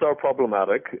records are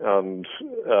problematic, and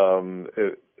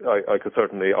I could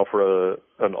certainly offer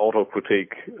an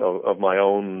auto-critique of my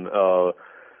own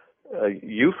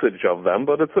usage of them,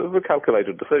 but it's a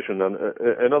calculated decision. And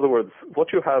in other words,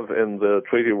 what you have in the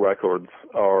treaty records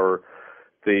are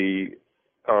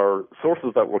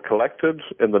sources that were collected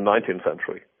in the 19th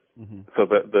century. Mm-hmm. So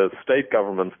the state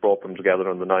governments brought them together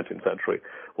in the 19th century.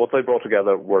 What they brought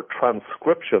together were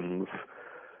transcriptions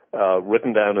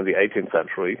written down in the 18th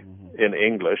century in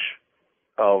English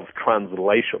of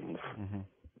translations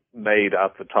made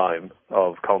at the time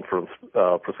of conference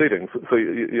proceedings. So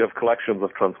you have collections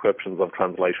of transcriptions of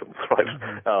translations, right?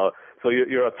 So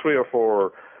you're at 3 or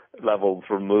 4 levels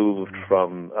removed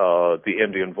from the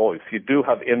Indian voice. You do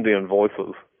have Indian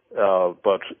voices,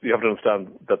 but you have to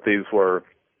understand that these were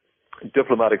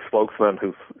diplomatic spokesmen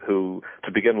who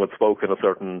to begin with spoke in a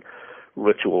certain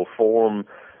ritual form.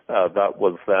 That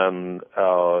was then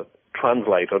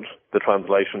translated. The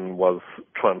translation was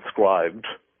transcribed,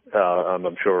 and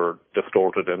I'm sure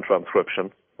distorted in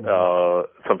transcription,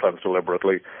 sometimes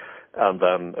deliberately, and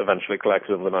then eventually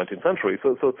collected in the 19th century.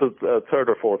 So it's a third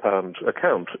or fourth hand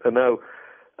account. And now,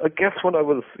 I guess when I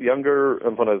was younger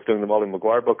and when I was doing the Molly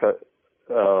Maguire book,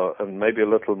 and maybe a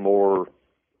little more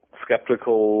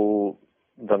skeptical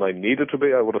than I needed to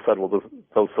be, I would have said, well,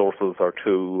 those sources are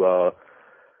too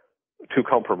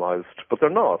compromised, but they're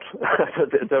not.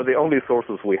 They're the only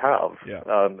sources we have. Yeah.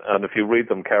 And if you read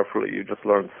them carefully, you just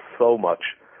learn so much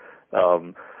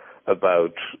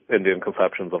about Indian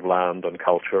conceptions of land and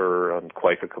culture and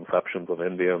Quaker conceptions of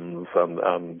Indians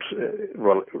and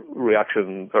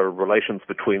reaction or relations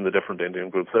between the different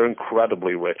Indian groups. They're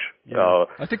incredibly rich. Yeah.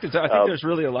 I think there's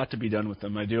really a lot to be done with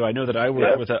them. I do. I know that I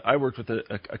worked with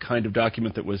a kind of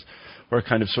document that was, or a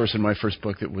kind of source in my first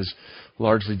book that was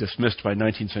largely dismissed by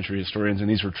 19th century historians, and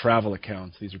these were travel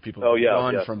accounts. These are people who had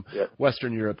gone from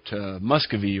Western Europe to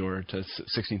Muscovy or to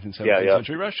 16th and 17th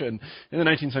century Russia. And in the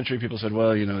 19th century, people said,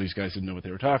 well, these guys didn't know what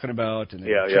they were talking about, and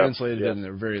they translated it, and they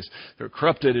were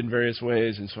corrupted in various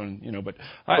ways, and so on. But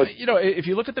if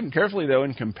you look at them carefully though,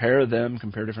 and compare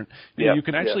different, you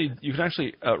can actually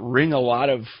wring a lot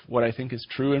of what I think is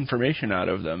true information out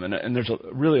of them, and there's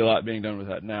really a lot being done with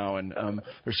that now, and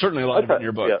there's certainly a lot of it in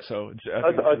your book. Yeah. So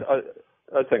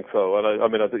I think so,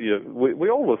 and we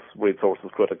always read sources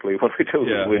critically when we do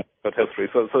read about history,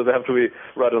 so they have to be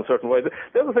read in a certain way.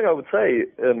 The other thing I would say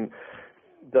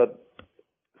that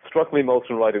struck me most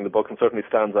in writing the book, and certainly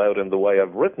stands out in the way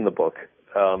I've written the book,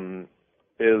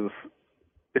 is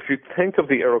if you think of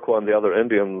the Iroquois and the other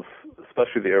Indians,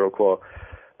 especially the Iroquois,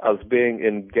 as being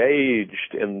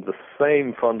engaged in the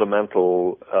same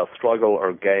fundamental struggle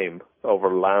or game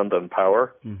over land and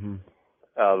power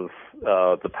as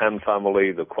the Penn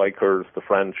family, the Quakers, the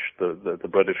French, the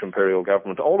British Imperial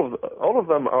government, all of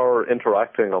them are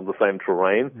interacting on the same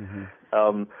terrain.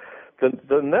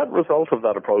 The net result of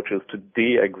that approach is to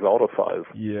de-exoticize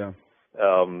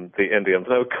the Indians.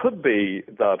 Now, it could be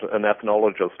that an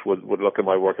ethnologist would look at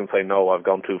my work and say, no, I've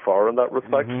gone too far in that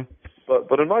respect.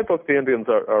 But in my book, the Indians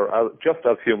are just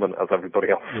as human as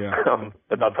everybody else. And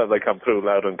that's how they come through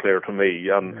loud and clear to me.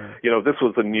 And, this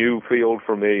was a new field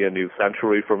for me, a new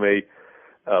century for me.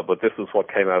 But this is what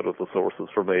came out of the sources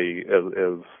for me,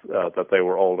 is that they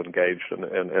were all engaged in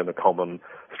a common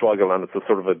struggle. And it's a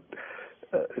sort of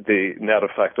the net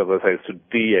effect, as I say, is to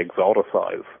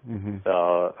de-exoticize. And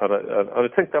I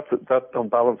think that on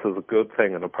balance is a good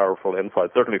thing and a powerful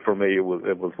insight. Certainly for me, it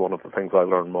was one of the things I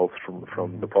learned most from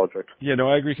the project. Yeah, no,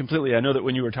 I agree completely. I know that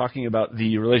when you were talking about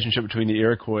the relationship between the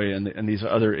Iroquois and these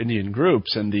other Indian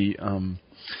groups and these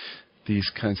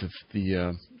kinds of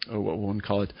what one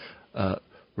call it,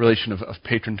 relation of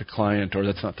patron to client, or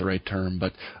that's not the right term,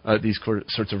 but these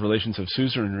sorts of relations of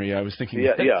suzerainty. I was thinking,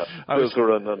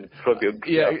 suzerain and tribute.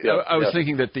 I was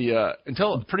thinking that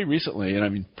until pretty recently, and I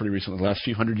mean pretty recently, the last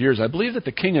few hundred years, I believe that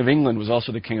the King of England was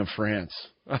also the King of France.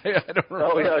 I don't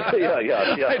remember.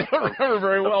 I don't remember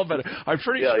very well, but I'm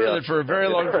pretty sure that for a very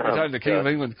long period of time, the King of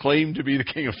England claimed to be the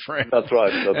King of France. That's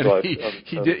right.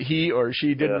 He or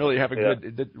she didn't really have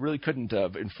really couldn't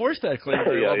enforce that claim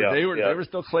very well, but they were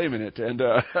still claiming it. And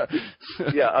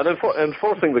and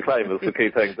enforcing the claim is the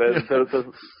key thing.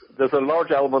 There's a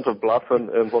large element of bluff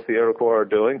in what the Iroquois are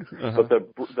doing, but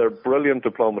they're brilliant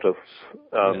diplomatists,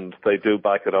 and they do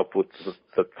back it up with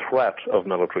the threat of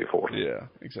military force. Yeah,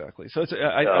 exactly. So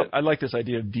I like this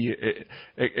idea of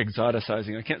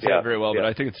exoticizing. I can't say it very well, but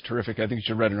I think it's terrific. I think you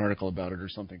should write an article about it or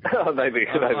something. Maybe.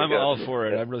 I'm all for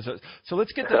it. So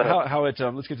let's get to how it.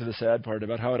 Let's get to the sad part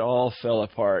about how it all fell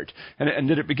apart. And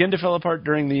did it begin to fall apart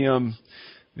during the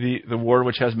war,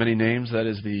 which has many names? That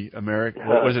is the American.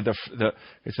 What was it?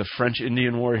 It's the French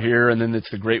Indian War here, and then it's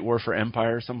the Great War for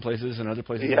Empire some places, and other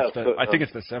places. I think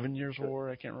it's the 7 Years War.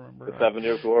 I can't remember. The 7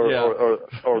 Years War,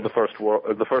 or the First World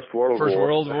War. First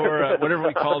World War, whatever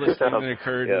we call this thing that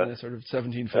occurred in the sort of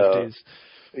 1750s.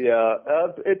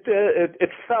 It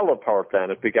fell apart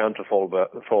then. It began to fall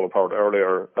apart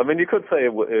earlier. I mean, you could say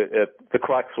the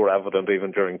cracks were evident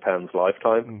even during Penn's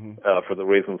lifetime, for the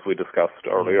reasons we discussed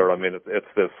earlier. I mean, it's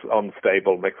this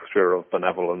unstable mixture of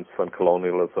benevolence and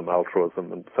colonialism,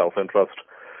 altruism and self-interest.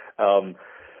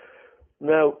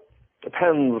 Now,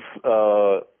 Penn's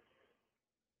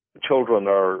children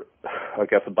are, I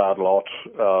guess, a bad lot.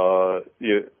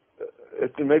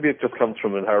 Maybe it just comes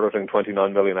from inheriting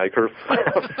 29 million acres.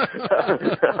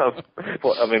 I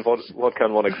mean, what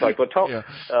can one expect? But Tom,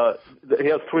 he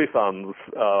has three sons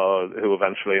who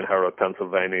eventually inherit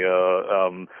Pennsylvania.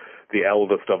 The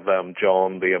eldest of them,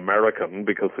 John the American,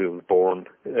 because he was born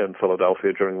in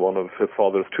Philadelphia during one of his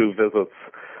father's two visits,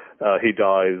 he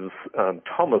dies, and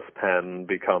Thomas Penn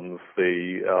becomes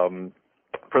the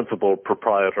principal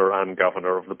proprietor and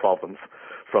governor of the province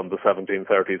from the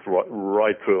 1730s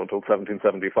right through until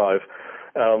 1775.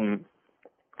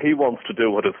 He wants to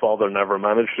do what his father never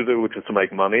managed to do, which is to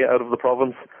make money out of the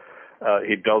province.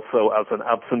 He does so as an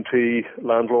absentee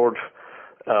landlord,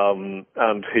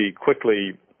 and he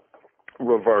quickly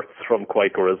reverts from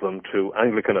Quakerism to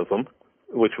Anglicanism,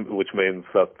 which means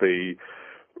that the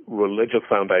religious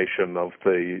foundation of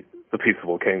the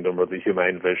Peaceable Kingdom, or the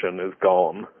humane vision, is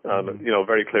gone. And, a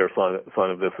very clear sign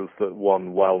of this is that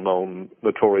one well-known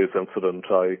notorious incident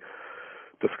I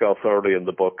discuss early in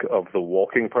the book of the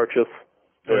walking purchase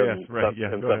in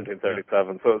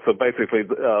 1737. So basically,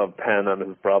 Penn and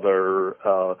his brother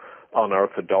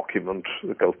unearth a document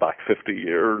that goes back 50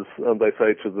 years, and they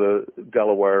say to the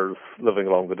Delawares living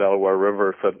along the Delaware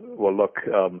River, said, well, look,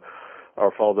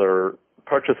 our father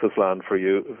purchased this land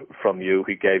from you.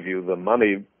 He gave you the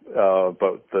money,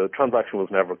 but the transaction was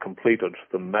never completed.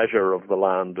 The measure of the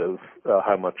land is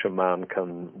how much a man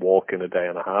can walk in a day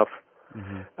and a half,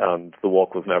 and the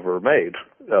walk was never made,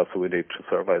 so we need to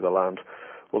survey the land.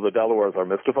 Well, the Delawares are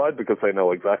mystified because they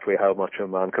know exactly how much a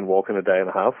man can walk in a day and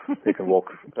a half. He can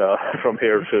walk from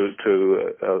here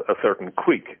to a certain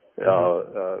creek,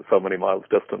 so many miles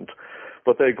distant.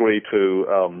 But they agree to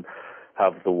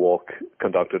have the walk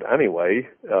conducted anyway,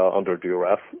 under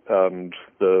duress, and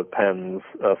the Penns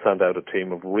send out a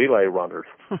team of relay runners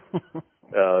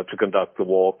to conduct the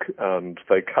walk, and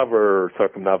they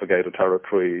circumnavigate a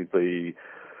territory the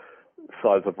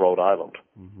size of Rhode Island.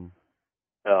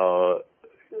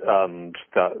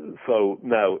 So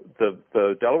now the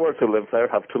Delawares who live there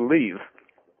have to leave.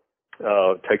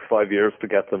 It takes 5 years to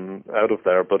get them out of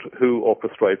there, but who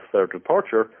orchestrates their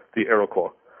departure? The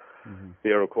Iroquois. The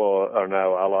Iroquois are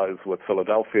now allies with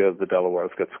Philadelphia. The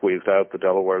Delawares get squeezed out. The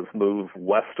Delawares move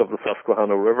west of the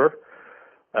Susquehanna River.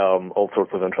 All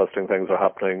sorts of interesting things are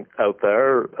happening out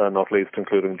there, not least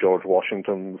including George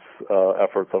Washington's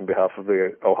efforts on behalf of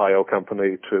the Ohio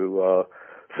Company to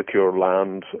secure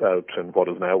land out in what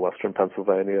is now western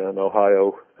Pennsylvania and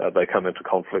Ohio. They come into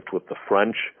conflict with the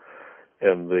French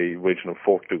in the region of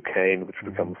Fort Duquesne, which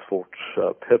becomes Fort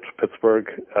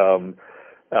Pittsburgh.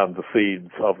 And the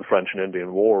seeds of the French and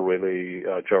Indian War really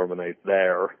germinate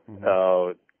there.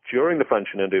 During the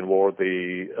French and Indian War,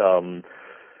 the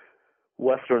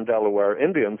Western Delaware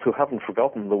Indians, who haven't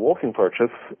forgotten the walking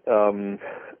purchase,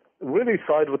 really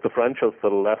side with the French as the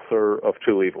lesser of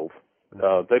two evils.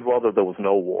 They'd rather there was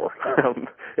no war.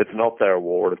 It's not their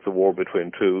war. It's a war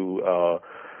between two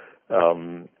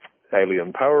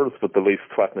alien powers, but the least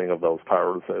threatening of those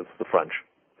powers is the French.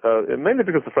 Mainly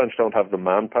because the French don't have the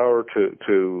manpower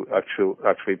to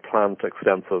actually plant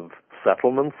extensive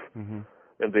settlements in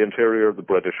the interior. The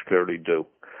British clearly do.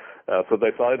 So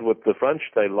they side with the French.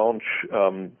 They launch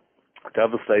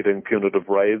devastating punitive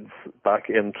raids back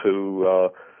into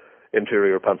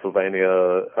interior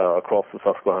Pennsylvania across the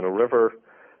Susquehanna River.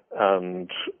 And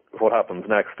what happens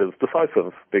next is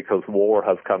decisive, because war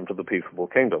has come to the Peaceable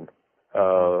Kingdom.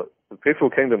 The Peaceable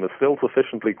Kingdom is still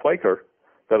sufficiently Quaker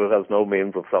that it has no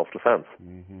means of self-defense.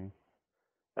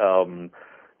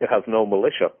 It has no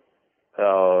militia.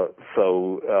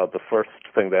 So the first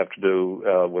thing they have to do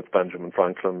with Benjamin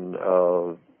Franklin,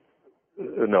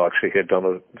 no, actually he had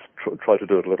tried to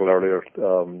do it a little earlier.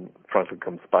 Franklin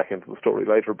comes back into the story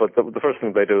later, but the first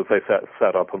thing they do is they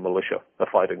set up a militia, a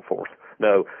fighting force.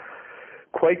 Now,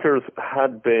 Quakers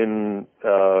had been,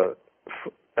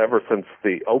 ever since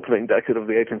the opening decade of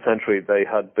the 18th century, they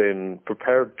had been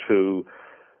prepared to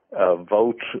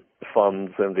vote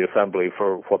funds in the assembly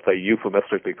for what they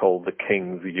euphemistically called the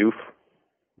King's Youth.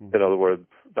 In other words,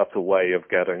 that's a way of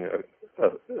getting,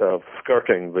 of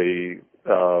skirting the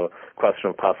question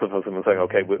of pacifism and saying,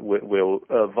 okay, we'll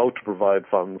vote to provide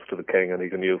funds to the king and he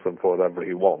can use them for whatever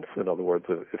he wants. In other words,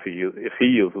 if he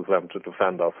uses them to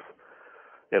defend us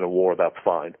in a war, that's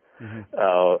fine.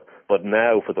 But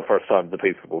now, for the first time, the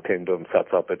Peaceable Kingdom sets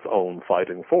up its own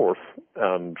fighting force,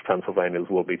 and Pennsylvanians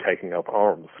will be taking up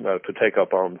arms. Now, to take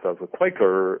up arms as a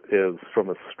Quaker is, from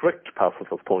a strict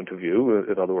pacifist point of view,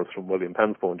 in other words, from William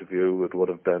Penn's point of view, it would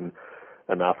have been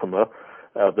anathema.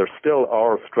 There still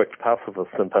are strict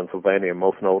pacifists in Pennsylvania,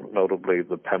 most notably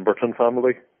the Pemberton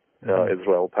family,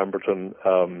 Israel Pemberton,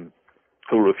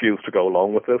 who refused to go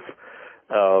along with this.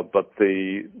 But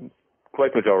the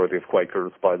great majority of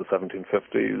Quakers by the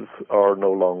 1750s are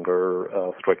no longer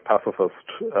strict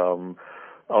pacifists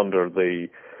under the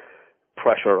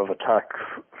pressure of attacks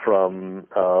from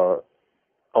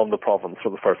on the province for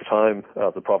the first time.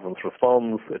 The province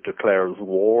responds. It declares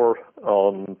war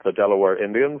on the Delaware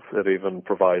Indians. It even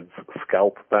provides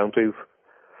scalp bounties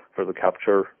for the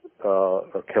capture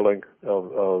or killing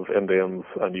of Indians.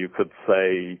 And you could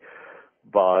say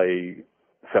by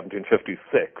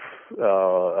 1756,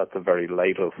 at the very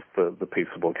latest, the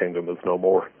Peaceable Kingdom is no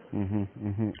more.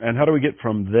 And how do we get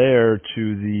from there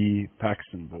to the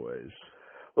Paxton Boys?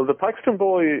 Well, the Paxton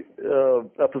Boy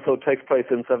episode takes place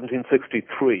in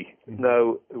 1763,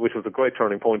 now, which is a great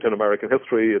turning point in American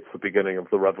history. It's the beginning of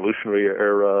the Revolutionary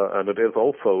era, and it is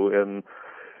also, in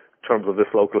terms of this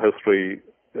local history,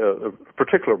 a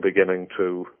particular beginning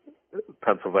to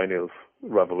Pennsylvania's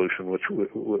revolution, which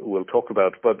we'll talk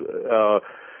about. But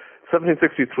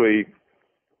 1763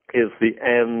 is the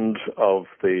end of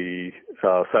the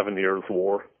 7 Years'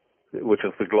 War, which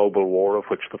is the global war of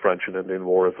which the French and Indian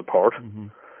War is a part.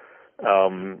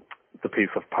 The Peace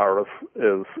of Paris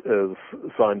is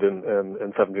signed in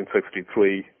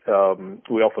 1763.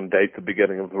 We often date the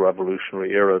beginning of the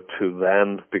Revolutionary era to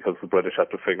then, because the British had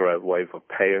to figure out ways of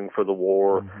paying for the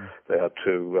war. They had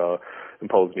to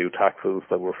impose new taxes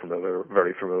that were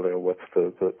very familiar with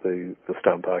the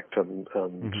Stamp Act and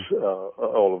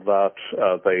all of that.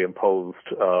 They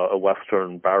imposed a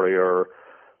Western barrier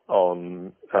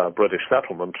on British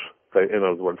settlement. In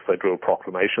other words, they drew a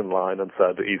proclamation line and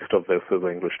said east of this is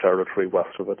English territory,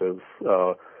 west of it is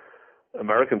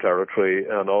American territory,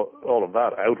 and all of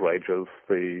that outrages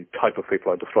the type of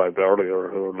people I described earlier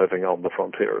who are living on the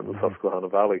frontier in the Susquehanna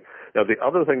Valley. Now, the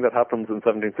other thing that happens in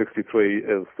 1763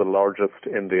 is the largest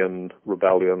Indian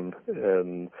rebellion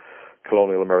in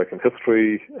colonial American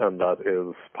history, and that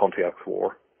is Pontiac's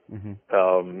War.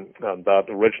 And that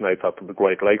originates up in the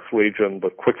Great Lakes region,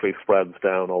 but quickly spreads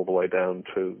down all the way down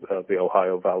to the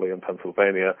Ohio Valley in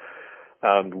Pennsylvania.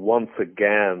 And once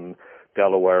again,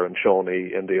 Delaware and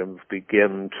Shawnee Indians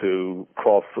begin to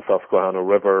cross the Susquehanna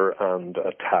River and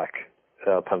attack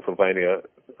Pennsylvania.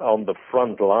 On the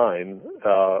front line,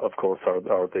 of course, are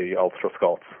the Ulster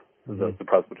Scots, the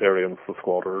Presbyterians, the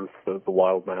squatters, the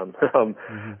wild men.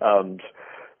 And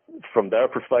from their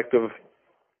perspective,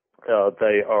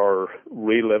 they are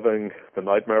reliving the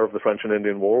nightmare of the French and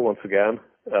Indian War once again.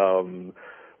 And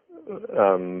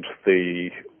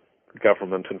the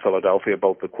government in Philadelphia,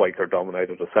 both the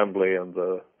Quaker-dominated Assembly and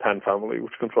the Penn family,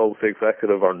 which controls the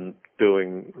executive, are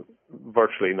doing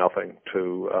virtually nothing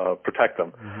to protect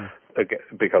them,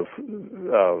 because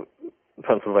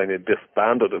Pennsylvania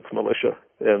disbanded its militia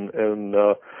in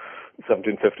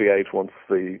 1758 once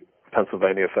the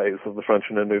Pennsylvania phase of the French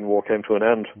and Indian War came to an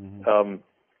end.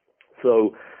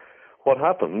 So what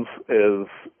happens is,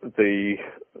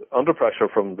 under pressure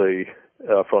from the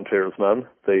frontiersmen,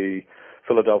 the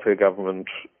Philadelphia government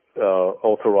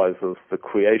authorizes the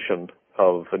creation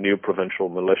of a new provincial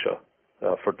militia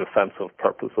for defensive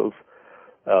purposes.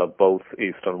 both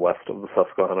east and west of the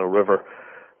Susquehanna River.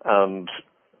 And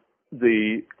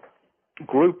the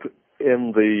group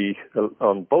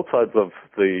on both sides of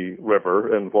the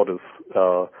river in what is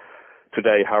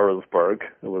today Harrisburg,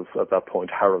 it was at that point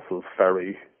Harris's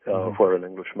Ferry, where an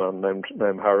Englishman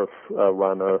named Harris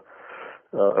ran a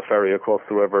ferry across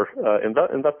the river. In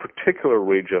that particular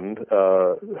region,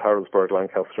 Harrisburg,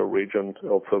 Lancaster region,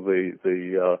 also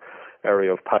the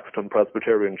area of Paxton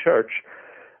Presbyterian Church,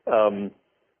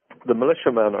 the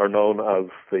militiamen are known as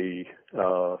the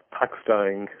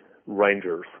Paxton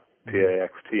Rangers,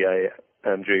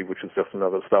 Paxtang, which is just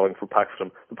another spelling for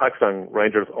Paxton. The Paxton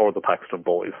Rangers or the Paxton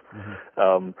Boys.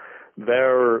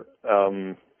 Their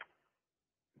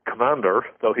commander,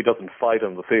 though he doesn't fight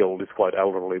in the field, he's quite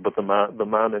elderly, but the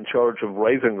man in charge of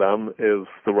raising them is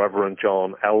the Reverend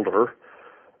John Elder,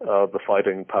 the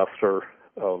fighting pastor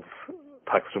of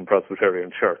Paxton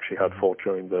Presbyterian Church. He had fought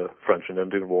during the French and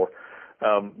Indian War.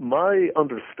 My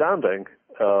understanding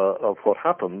of what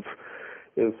happens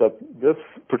is that this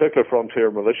particular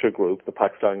frontier militia group, the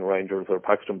Paxton Rangers or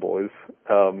Paxton Boys,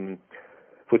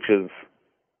 which is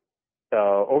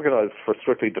organized for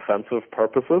strictly defensive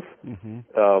purposes,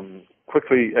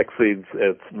 quickly exceeds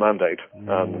its mandate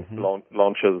and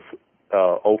launches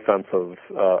offensive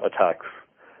attacks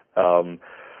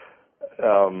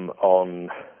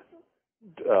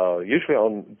usually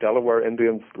on Delaware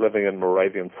Indians living in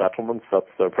Moravian settlements. That's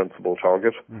their principal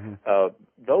target.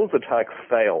 Those attacks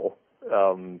fail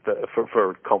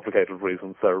for complicated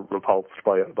reasons. They're repulsed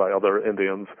by other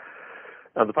Indians.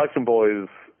 And the Paxton Boys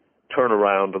turn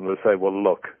around and they say, well,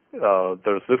 look,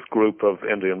 there's this group of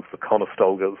Indians, the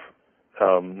Conestogas.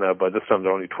 Now, by this time,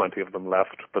 there are only 20 of them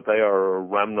left, but they are a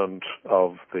remnant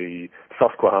of the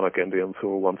Susquehannock Indians who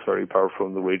were once very powerful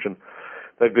in the region.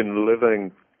 They've been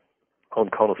living on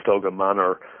Conestoga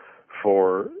Manor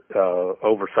for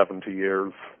over 70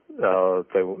 years.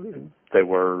 They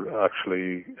were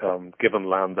actually given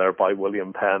land there by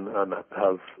William Penn and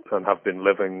have been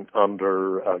living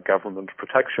under government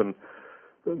protection.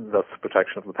 That's the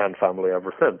protection of the Penn family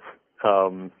ever since.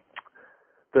 And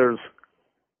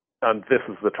this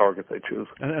is the target they choose.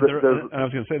 And I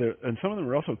was going to say, and some of them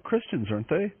are also Christians, aren't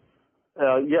they?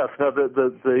 Yes. Now,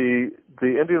 the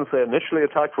Indians they initially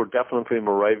attacked were definitely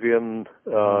Moravian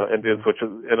Indians, which is,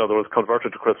 in other words,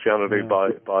 converted to Christianity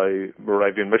by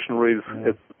Moravian missionaries.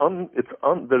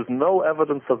 There's no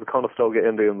evidence that the Conestoga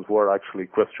Indians were actually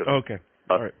Christian. Okay.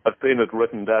 All right. I've seen it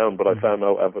written down, but I found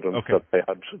no evidence that they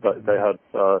had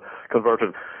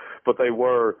converted. But they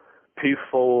were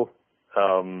peaceful,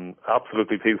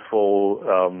 absolutely peaceful,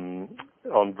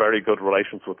 on very good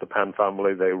relations with the Penn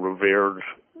family. They revered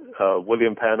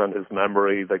William Penn and his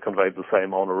memory. They conveyed the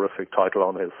same honorific title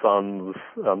on his sons.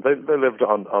 They lived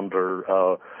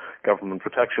under government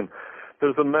protection.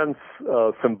 There's immense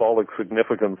symbolic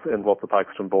significance in what the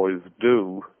Paxton Boys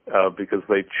do because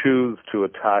they choose to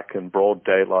attack in broad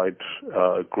daylight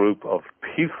a group of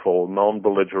peaceful,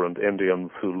 non-belligerent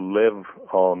Indians who live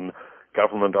on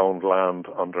government-owned land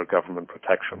under government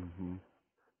protection.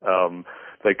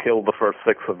 They killed the first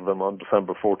 6 of them on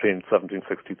December 14,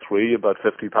 1763. About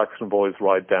 50 Paxton Boys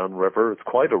ride downriver. It's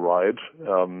quite a ride,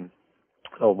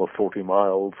 almost 40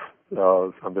 miles,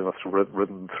 and they must have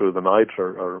ridden through the night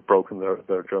or broken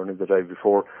their journey the day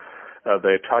before.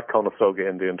 They attack Conestoga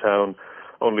Indian Town.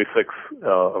 Only 6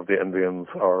 of the Indians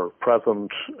are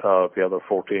present. The other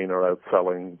 14 are out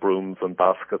selling brooms and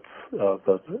baskets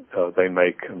that they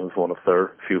make, and is one of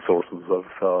their few sources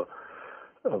of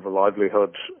a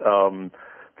livelihood.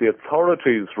 The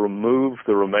authorities removed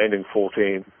the remaining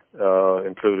 14,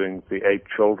 including the 8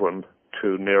 children,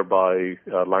 to nearby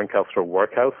Lancaster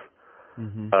Workhouse.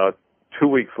 2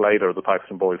 weeks later, the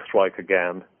Paxton Boys strike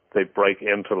again. They break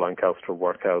into Lancaster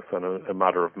Workhouse, and in a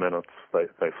matter of minutes,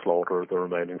 they slaughter the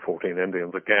remaining 14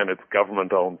 Indians. Again, it's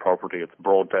government-owned property. It's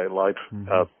broad daylight.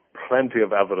 Plenty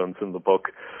of evidence in the book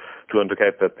to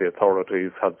indicate that the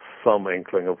authorities had some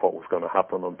inkling of what was going to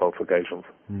happen on both occasions.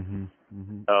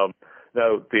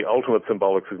 Now, the ultimate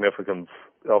symbolic significance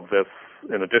of this,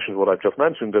 in addition to what I've just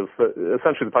mentioned, is that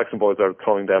essentially the Paxton Boys are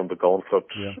throwing down the gauntlet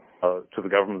to the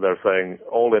government. They're saying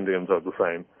all Indians are the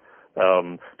same.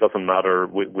 Doesn't matter.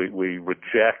 We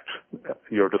reject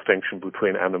your distinction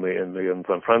between enemy Indians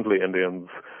and friendly Indians.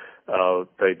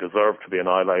 They deserve to be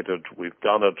annihilated. We've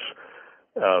done it.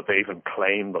 They even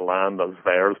claim the land as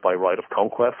theirs by right of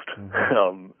conquest.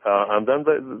 And then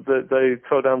they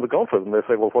throw down the gauntlet and they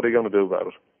say, well, what are you going to do about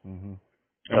it? And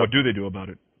what do they do about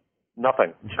it?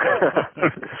 Nothing.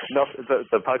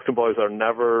 The Paxton Boys are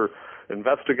never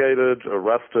investigated,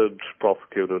 arrested,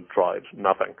 prosecuted, tried.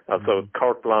 Nothing. And so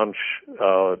carte blanche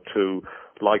to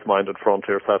like-minded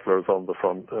frontier settlers on the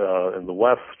front in the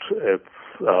west. It's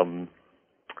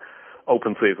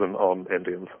open season on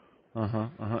Indians.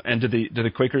 And do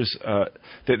the Quakers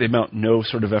they mount no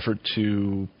sort of effort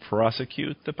to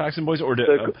prosecute the Paxton Boys, or do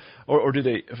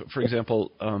they, for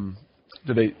example,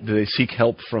 do they seek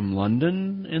help from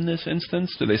London in this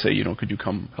instance? Do they say, could you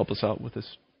come help us out with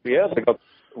this? Yeah, they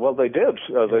did.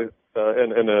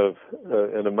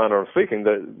 In a manner of speaking,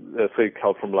 they seek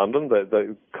help from London.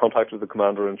 They contacted the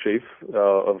commander-in-chief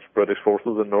of British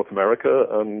forces in North America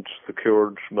and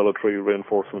secured military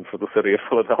reinforcement for the city of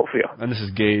Philadelphia. And this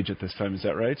is Gage at this time, is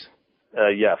that right?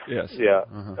 Yes. Yeah.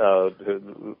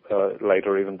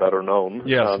 Later, even better known.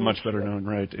 Yes, much better known,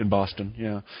 right, in Boston.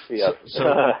 Yeah. Yes.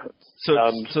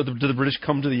 So do the British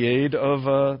come to the aid of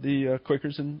the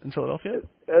Quakers in Philadelphia?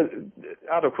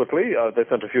 Adequately. They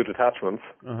sent a few detachments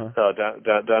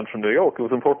down from New York. It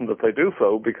was important that they do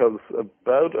so because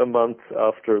about a month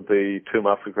after the two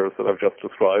massacres that I've just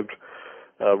described,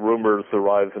 rumors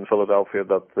arrived in Philadelphia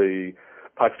that the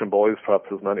Paxton Boys, perhaps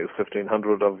as many as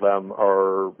 1,500 of them,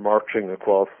 are marching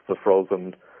across the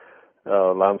frozen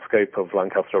landscape of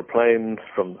Lancaster Plain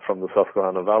from the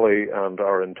Susquehanna Valley and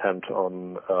are intent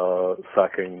on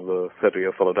sacking the city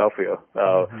of Philadelphia.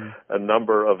 A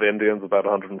number of Indians, about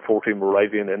 140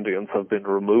 Moravian Indians, have been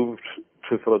removed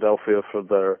to Philadelphia for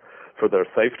their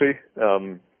safety.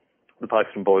 The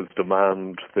Paxton Boys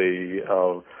demand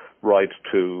the right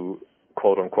to,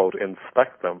 quote unquote,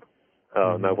 inspect them.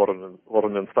 Now, what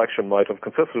an inspection might have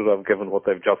consisted of, given what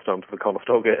they've just done to the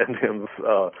Conestoga Indians,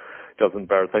 doesn't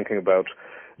bear thinking about.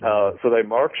 So they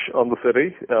march on the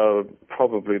city.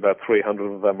 Probably about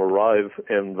 300 of them arrive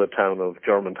in the town of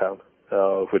Germantown,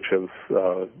 which is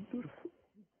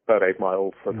about 8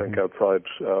 miles, I think, outside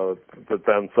the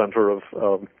then center of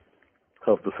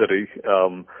the city.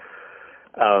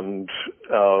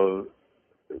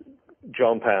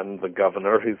 John Penn, the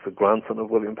governor, he's the grandson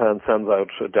of William Penn, sends out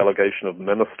a delegation of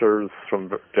ministers from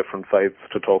different faiths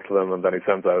to talk to them, and then he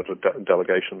sends out a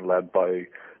delegation led by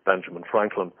Benjamin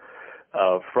Franklin.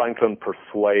 Franklin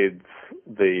persuades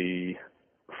the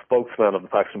spokesman of the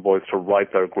Paxton Boys to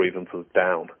write their grievances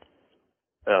down.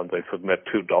 And they submit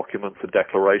 2 documents, a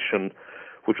declaration,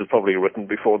 which was probably written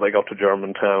before they got to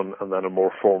Germantown, and then a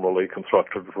more formally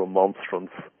constructed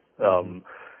remonstrance.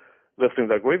 Listing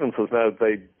their grievances. Now,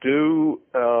 they do,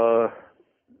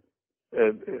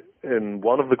 in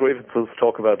one of the grievances,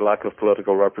 talk about lack of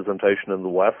political representation in the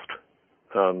West,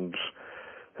 and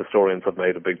historians have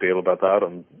made a big deal about that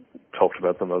and talked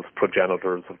about them as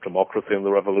progenitors of democracy in the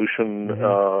Revolution,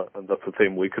 and that's a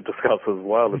theme we could discuss as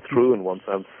well. It's true in one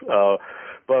sense.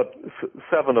 But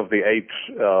 7 of the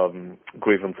 8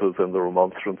 grievances in the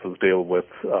remonstrances deal with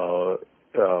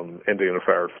Indian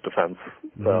Affairs defense,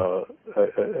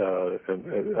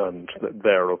 and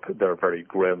their very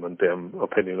grim and dim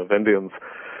opinion of Indians.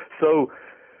 So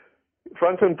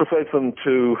Franklin persuades them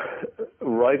to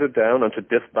write it down and to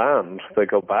disband. They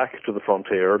go back to the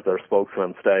frontier, their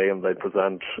spokesmen stay, and they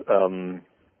present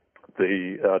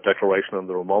the declaration and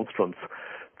the remonstrance.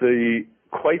 The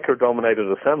Quaker-dominated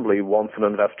assembly wants an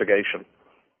investigation.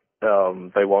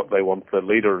 They want the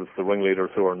leaders, the ringleaders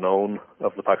who are known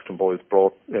of the Paxton Boys,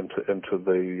 brought into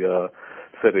the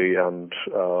city and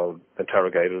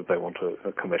interrogated. They want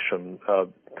a commission.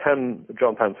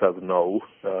 John Penn says no.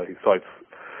 He cites,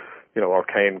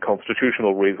 arcane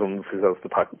constitutional reasons. He says the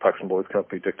Paxton Boys can't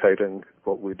be dictating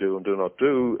what we do and do not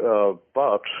do.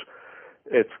 But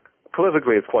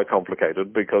politically it's quite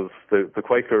complicated because the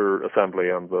Quaker Assembly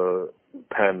and the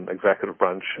Penn executive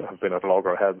branch have been at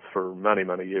loggerheads for many,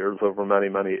 many years over many,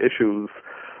 many issues,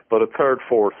 but a third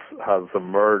force has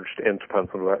emerged into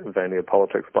Pennsylvania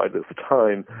politics by this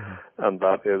time, and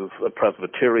that is a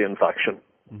Presbyterian faction.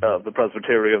 The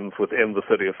Presbyterians within the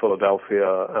city of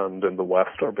Philadelphia and in the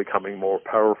West are becoming more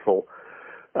powerful,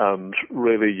 and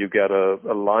really you get a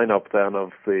lineup then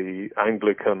of the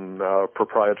Anglican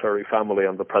proprietary family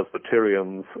and the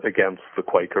Presbyterians against the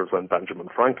Quakers and Benjamin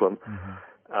Franklin.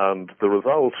 And the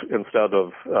result, instead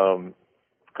of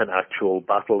an actual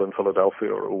battle in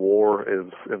Philadelphia or a war,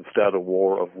 is instead a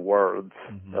war of words,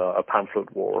 a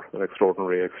pamphlet war, an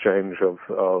extraordinary exchange of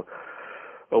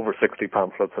over 60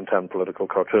 pamphlets and 10 political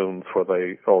cartoons where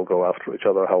they all go after each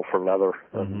other, hell for leather,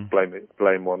 and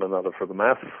blame one another for the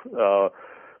mess.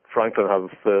 Franklin has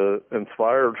the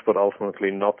inspired but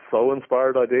ultimately not so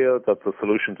inspired idea that the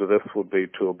solution to this would be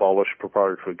to abolish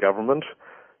proprietary government.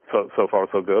 So far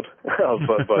so good,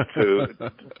 but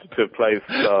to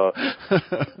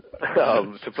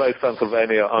place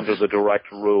Pennsylvania under the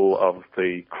direct rule of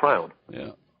the crown. Yeah.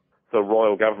 So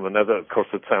royal government. Now, of course,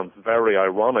 it sounds very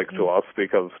ironic to us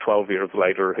because 12 years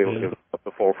later he'll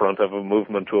at the forefront of a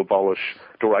movement to abolish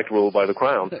direct rule by the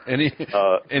crown.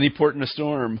 Any port in a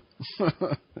storm.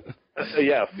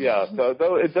 Yes, yeah. So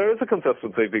there is a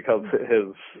consistency because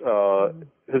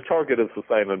his target is the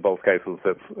same in both cases.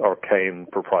 It's arcane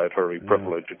proprietary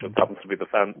privilege. It just happens to be the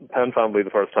Penn family the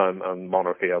first time and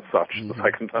monarchy as such the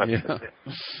second time. Yeah.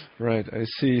 Right, I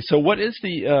see. So what is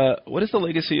the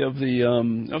legacy of the?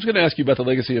 I was going to ask you about the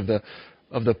legacy of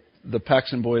the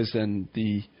Paxton boys and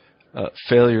the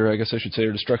failure, I guess I should say,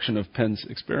 or destruction of Penn's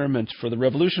experiment for the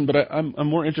revolution. But I'm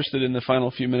more interested in the final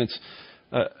few minutes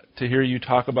to hear you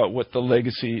talk about what the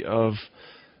legacy of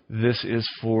this is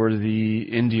for the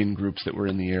Indian groups that were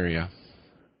in the area.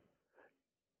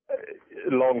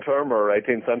 Long term or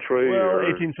 18th century? Well,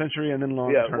 18th century and then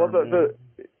long term. I'll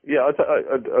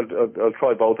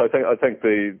try both. I think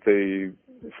the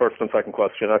first and second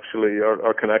question actually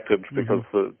are connected because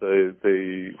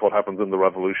the what happens in the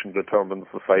revolution determines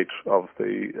the fate of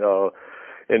the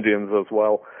Indians as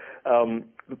well.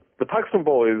 The Paxton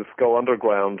boys go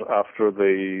underground after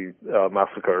the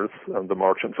massacres and the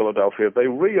march in Philadelphia. They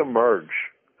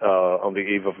re-emerge on the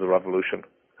eve of the revolution,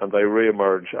 and they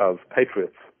re-emerge as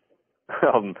patriots.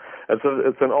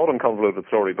 It's an odd and convoluted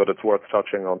story, but it's worth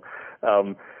touching on.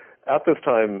 At this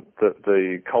time,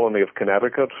 the colony of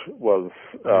Connecticut was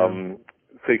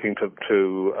seeking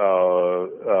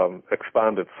to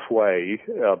expand its sway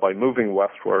by moving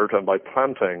westward and by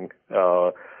planting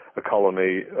a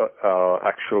colony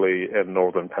actually in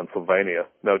northern Pennsylvania.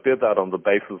 Now, it did that on the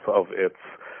basis of its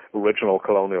original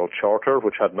colonial charter,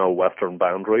 which had no western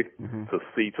boundary. It's a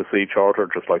sea-to-sea charter,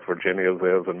 just like Virginia's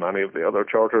is and many of the other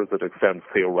charters. It extends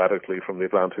theoretically from the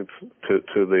Atlantic to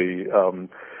the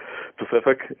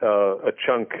Pacific. A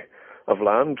chunk of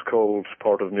land called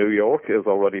Port of New York is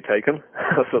already taken.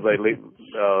 So they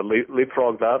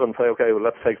leapfrog that and say, okay, well,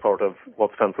 let's take part of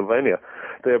what's Pennsylvania.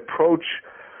 They approach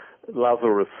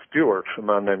Lazarus Stewart, a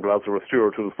man named Lazarus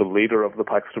Stewart, who was the leader of the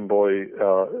Paxton Boy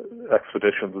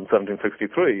expeditions in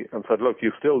 1763, and said, look,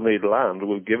 you still need land.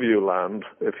 We'll give you land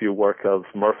if you work as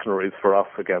mercenaries for us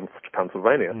against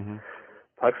Pennsylvania.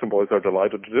 Paxton Boys are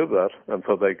delighted to do that, and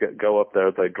so they go up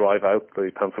there, they drive out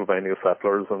the Pennsylvania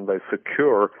settlers, and they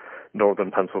secure northern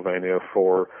Pennsylvania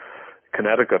for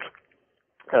Connecticut.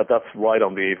 That's right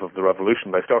on the eve of the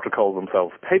revolution. They start to call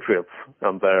themselves patriots,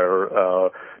 and they're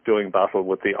doing battle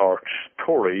with the arch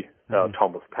Tory,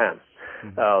 Thomas Penn.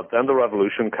 Then the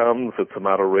revolution comes. It's a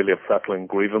matter really of settling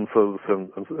grievances and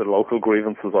local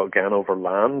grievances again over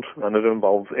land, and it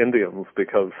involves Indians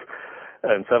because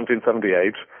in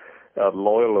 1778,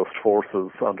 Loyalist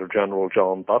forces under General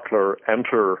John Butler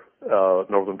enter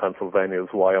northern Pennsylvania's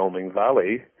Wyoming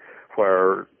Valley,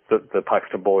 where the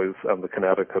Paxton Boys and the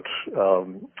Connecticut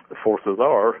forces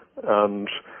are, and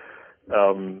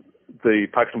the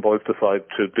Paxton Boys decide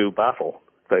to do battle.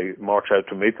 They march out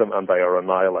to meet them, and they are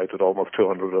annihilated. Almost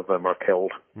 200 of them are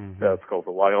killed. It's called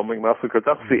the Wyoming Massacre.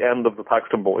 That's the end of the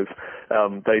Paxton Boys.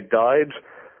 They died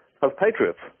as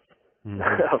patriots,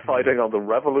 fighting on the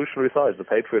revolutionary side, the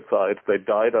patriot side. They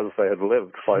died as they had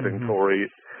lived, fighting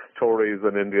Tories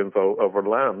and Indians over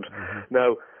land.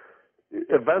 Now,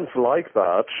 events like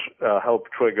that help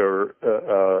trigger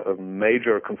a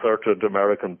major concerted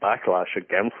American backlash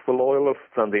against the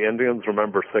Loyalists and the Indians.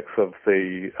 Remember,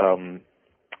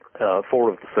 four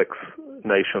of the six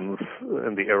nations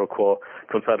in the Iroquois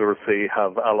Confederacy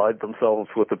have allied themselves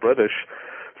with the British.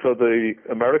 So the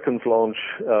Americans launch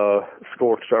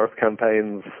scorched earth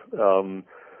campaigns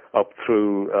up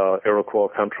through Iroquois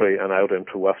country and out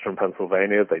into western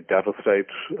Pennsylvania. They devastate,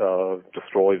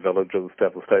 destroy villages,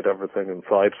 devastate everything in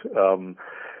sight.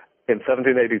 In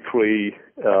 1783,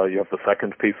 you have the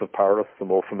Second Peace of Paris, the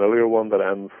more familiar one that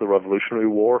ends the Revolutionary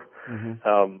War.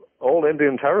 All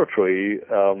Indian territory,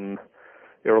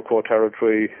 Iroquois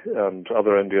territory, and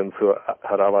other Indians who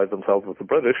had allied themselves with the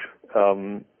British,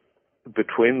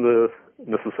 between the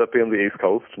Mississippi and the East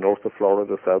Coast, north of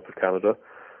Florida, south of Canada,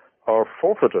 are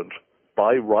forfeited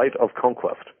by right of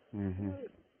conquest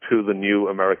to the new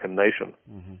American nation.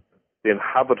 The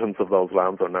inhabitants of those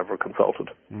lands are never consulted.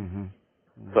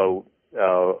 So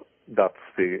that's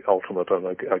the ultimate and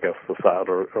I guess the sad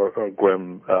or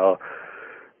grim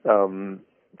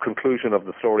conclusion of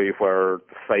the story, where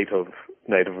the fate of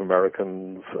Native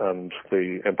Americans and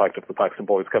the impact of the Paxton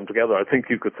Boys come together. I think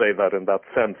you could say that in that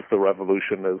sense, the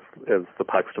revolution is the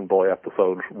Paxton Boy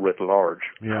episode writ large.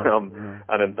 And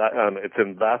it's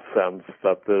in that sense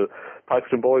that the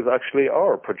Paxton Boys actually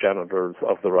are progenitors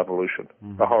of the revolution,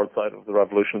 the hard side of the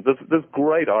revolution. There's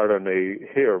great irony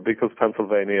here because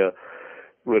Pennsylvania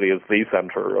really is the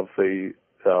center of the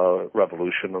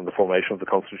Revolution and the formation of the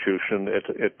Constitution,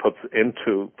 it puts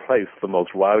into place the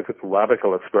most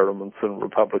radical experiments in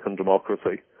Republican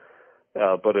democracy.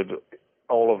 But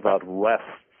all of that rests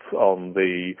on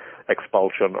the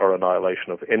expulsion or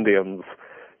annihilation of Indians,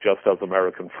 just as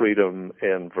American freedom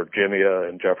in Virginia,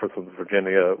 in Jefferson's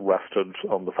Virginia, rested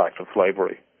on the fact of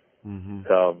slavery. Mm-hmm.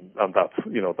 And that's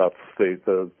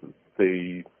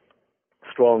the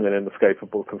strong and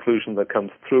inescapable conclusion that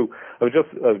comes through. I would just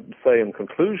say in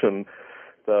conclusion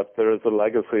that there is a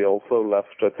legacy also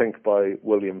left, I think, by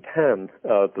William Penn.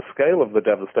 The scale of the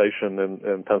devastation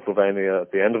in Pennsylvania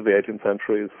at the end of the 18th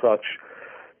century is such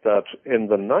that in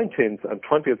the 19th and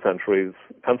 20th centuries,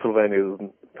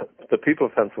 the people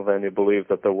of Pennsylvania believed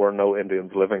that there were no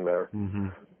Indians living there. Mm-hmm.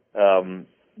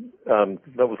 And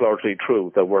that was largely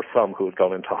true. There were some who had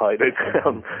gone into hiding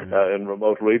in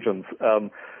remote regions.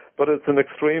 But it's an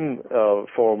extreme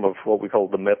form of what we call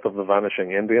the myth of the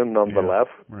vanishing Indian, nonetheless.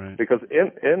 Yeah, right. Because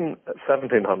in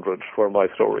 1700, where my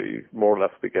story more or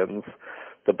less begins,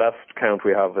 the best count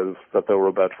we have is that there were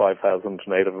about 5,000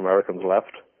 Native Americans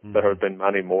left. Mm-hmm. There had been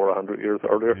many more 100 years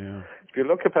earlier. Yeah. If you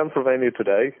look at Pennsylvania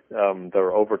today, there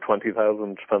are over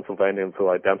 20,000 Pennsylvanians who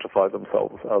identify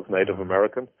themselves as Native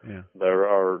American. Yeah. There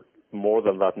are more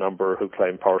than that number who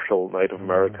claim partial Native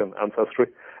American ancestry.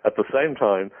 At the same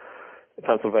time,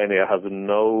 Pennsylvania has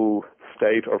no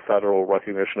state or federal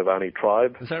recognition of any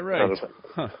tribe. Is that right?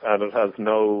 And it has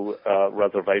no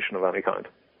reservation of any kind.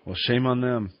 Well, shame on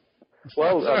them.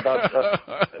 Well,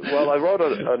 I wrote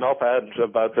an op-ed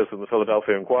about this in the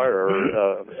Philadelphia Inquirer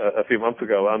a few months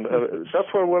ago, and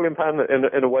that's where William Penn,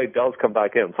 in a way, does come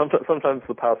back in. Sometimes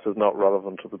the past is not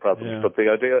relevant to the present, but the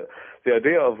idea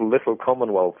of little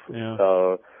commonwealths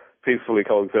peacefully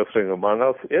coexisting among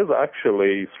us is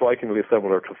actually strikingly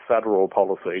similar to federal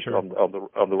policy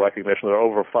on the recognition. There are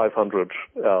over 500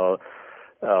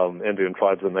 Indian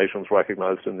tribes and nations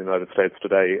recognized in the United States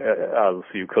today, as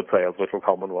you could say, as little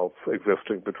commonwealths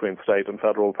existing between state and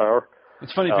federal power.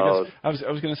 It's funny because I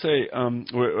was going to say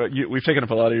we've taken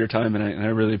up a lot of your time, and I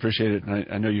really appreciate it. And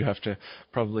I know you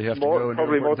probably have to go.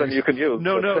 Probably more than you can use.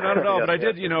 No, not at all. But I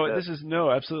did. This is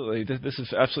absolutely. This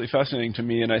is absolutely fascinating to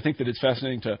me, and I think that it's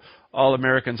fascinating to all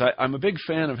Americans. I'm a big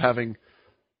fan of having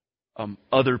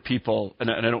other people, and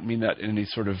I don't mean that in any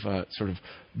sort of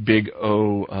big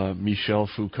O Michel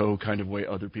Foucault kind of way.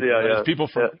 Other people, people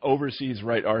from overseas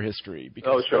write our history.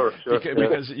 Because,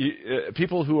 because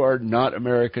people who are not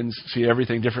Americans see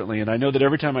everything differently, and I know that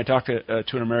every time I talk to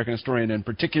an American historian, and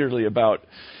particularly about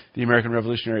the American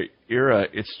Revolutionary era,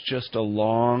 it's just a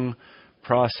long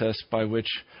process by which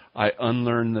I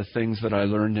unlearn the things that I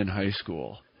learned in high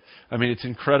school. I mean, it's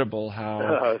incredible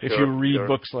how if you read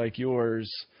books like yours,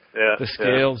 the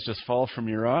scales just fall from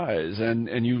your eyes,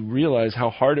 and you realize how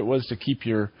hard it was to keep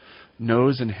your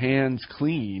nose and hands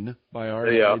clean by our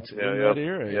age in that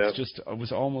era. Yeah. It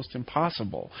was almost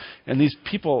impossible. And these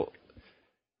people,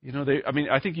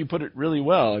 I think you put it really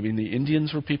well. I mean, the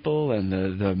Indians were people, and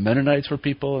the Mennonites were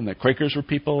people, and the Quakers were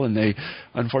people, and they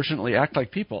unfortunately act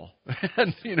like people.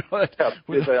 And and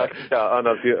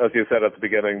as you said at the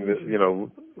beginning,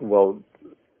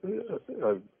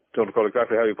 I don't recall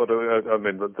exactly how you put it. I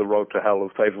mean, the road to hell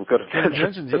is paved with good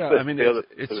intentions. I mean,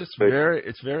 it's just very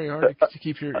hard to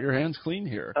keep your hands clean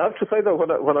here. I have to say though,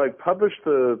 when I published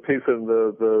the piece in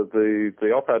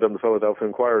the op-ed in the Philadelphia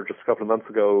Inquirer just a couple of months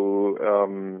ago,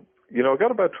 I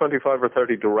got about 25 or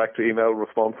 30 direct email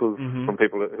responses from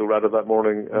people who read it that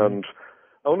morning, and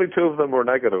only two of them were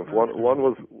negative. One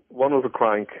was a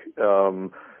crank.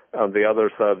 And the other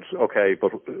said, okay,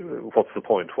 but what's the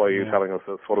point? Why are you telling us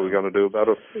this? What are we going to do about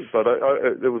it? But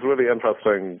it was really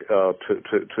interesting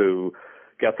to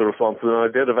get the responses. And I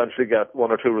did eventually get one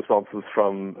or two responses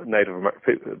from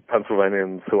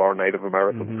Pennsylvanians who are Native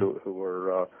Americans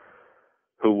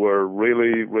who were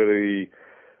really, really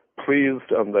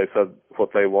pleased. And they said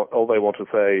all they want to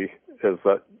say is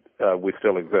that we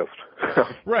still exist.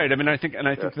 Right. I mean, I think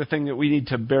the thing that we need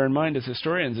to bear in mind as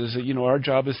historians is that, our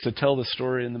job is to tell the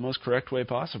story in the most correct way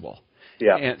possible.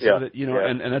 Yeah. And so that,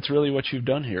 and that's really what you've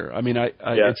done here. I mean, I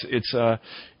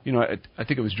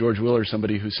think it was George Will or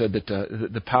somebody who said that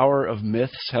the power of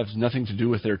myths has nothing to do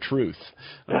with their truth.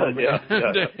 But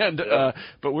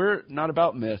we're not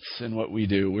about myths in what we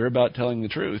do. We're about telling the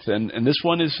truth. And this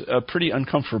one is pretty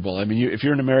uncomfortable. I mean, if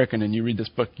you're an American and you read this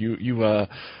book, you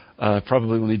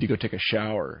probably will need to go take a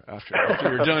shower after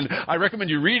you're done. I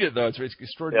recommend you read it, though. It's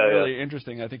extraordinarily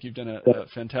interesting. I think you've done a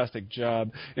fantastic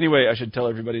job. Anyway, I should tell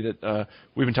everybody that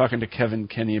we've been talking to Kevin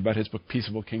Kenny about his book,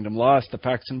 Peaceable Kingdom Lost, the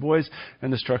Paxton Boys,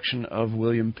 and Destruction of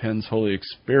William Penn's Holy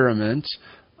Experiment.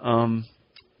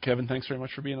 Kevin, thanks very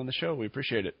much for being on the show. We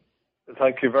appreciate it.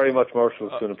 Thank you very much, Marshall.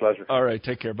 It's been a pleasure. All right,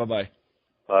 take care. Bye-bye.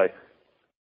 Bye.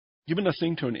 You've been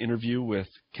listening to an interview with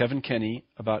Kevin Kenny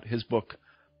about his book,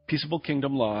 Peaceable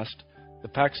Kingdom Lost, The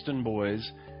Paxton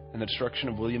Boys, and the Destruction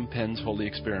of William Penn's Holy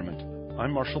Experiment.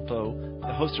 I'm Marshall Poe,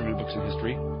 the host of New Books in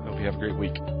History. I hope you have a great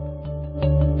week.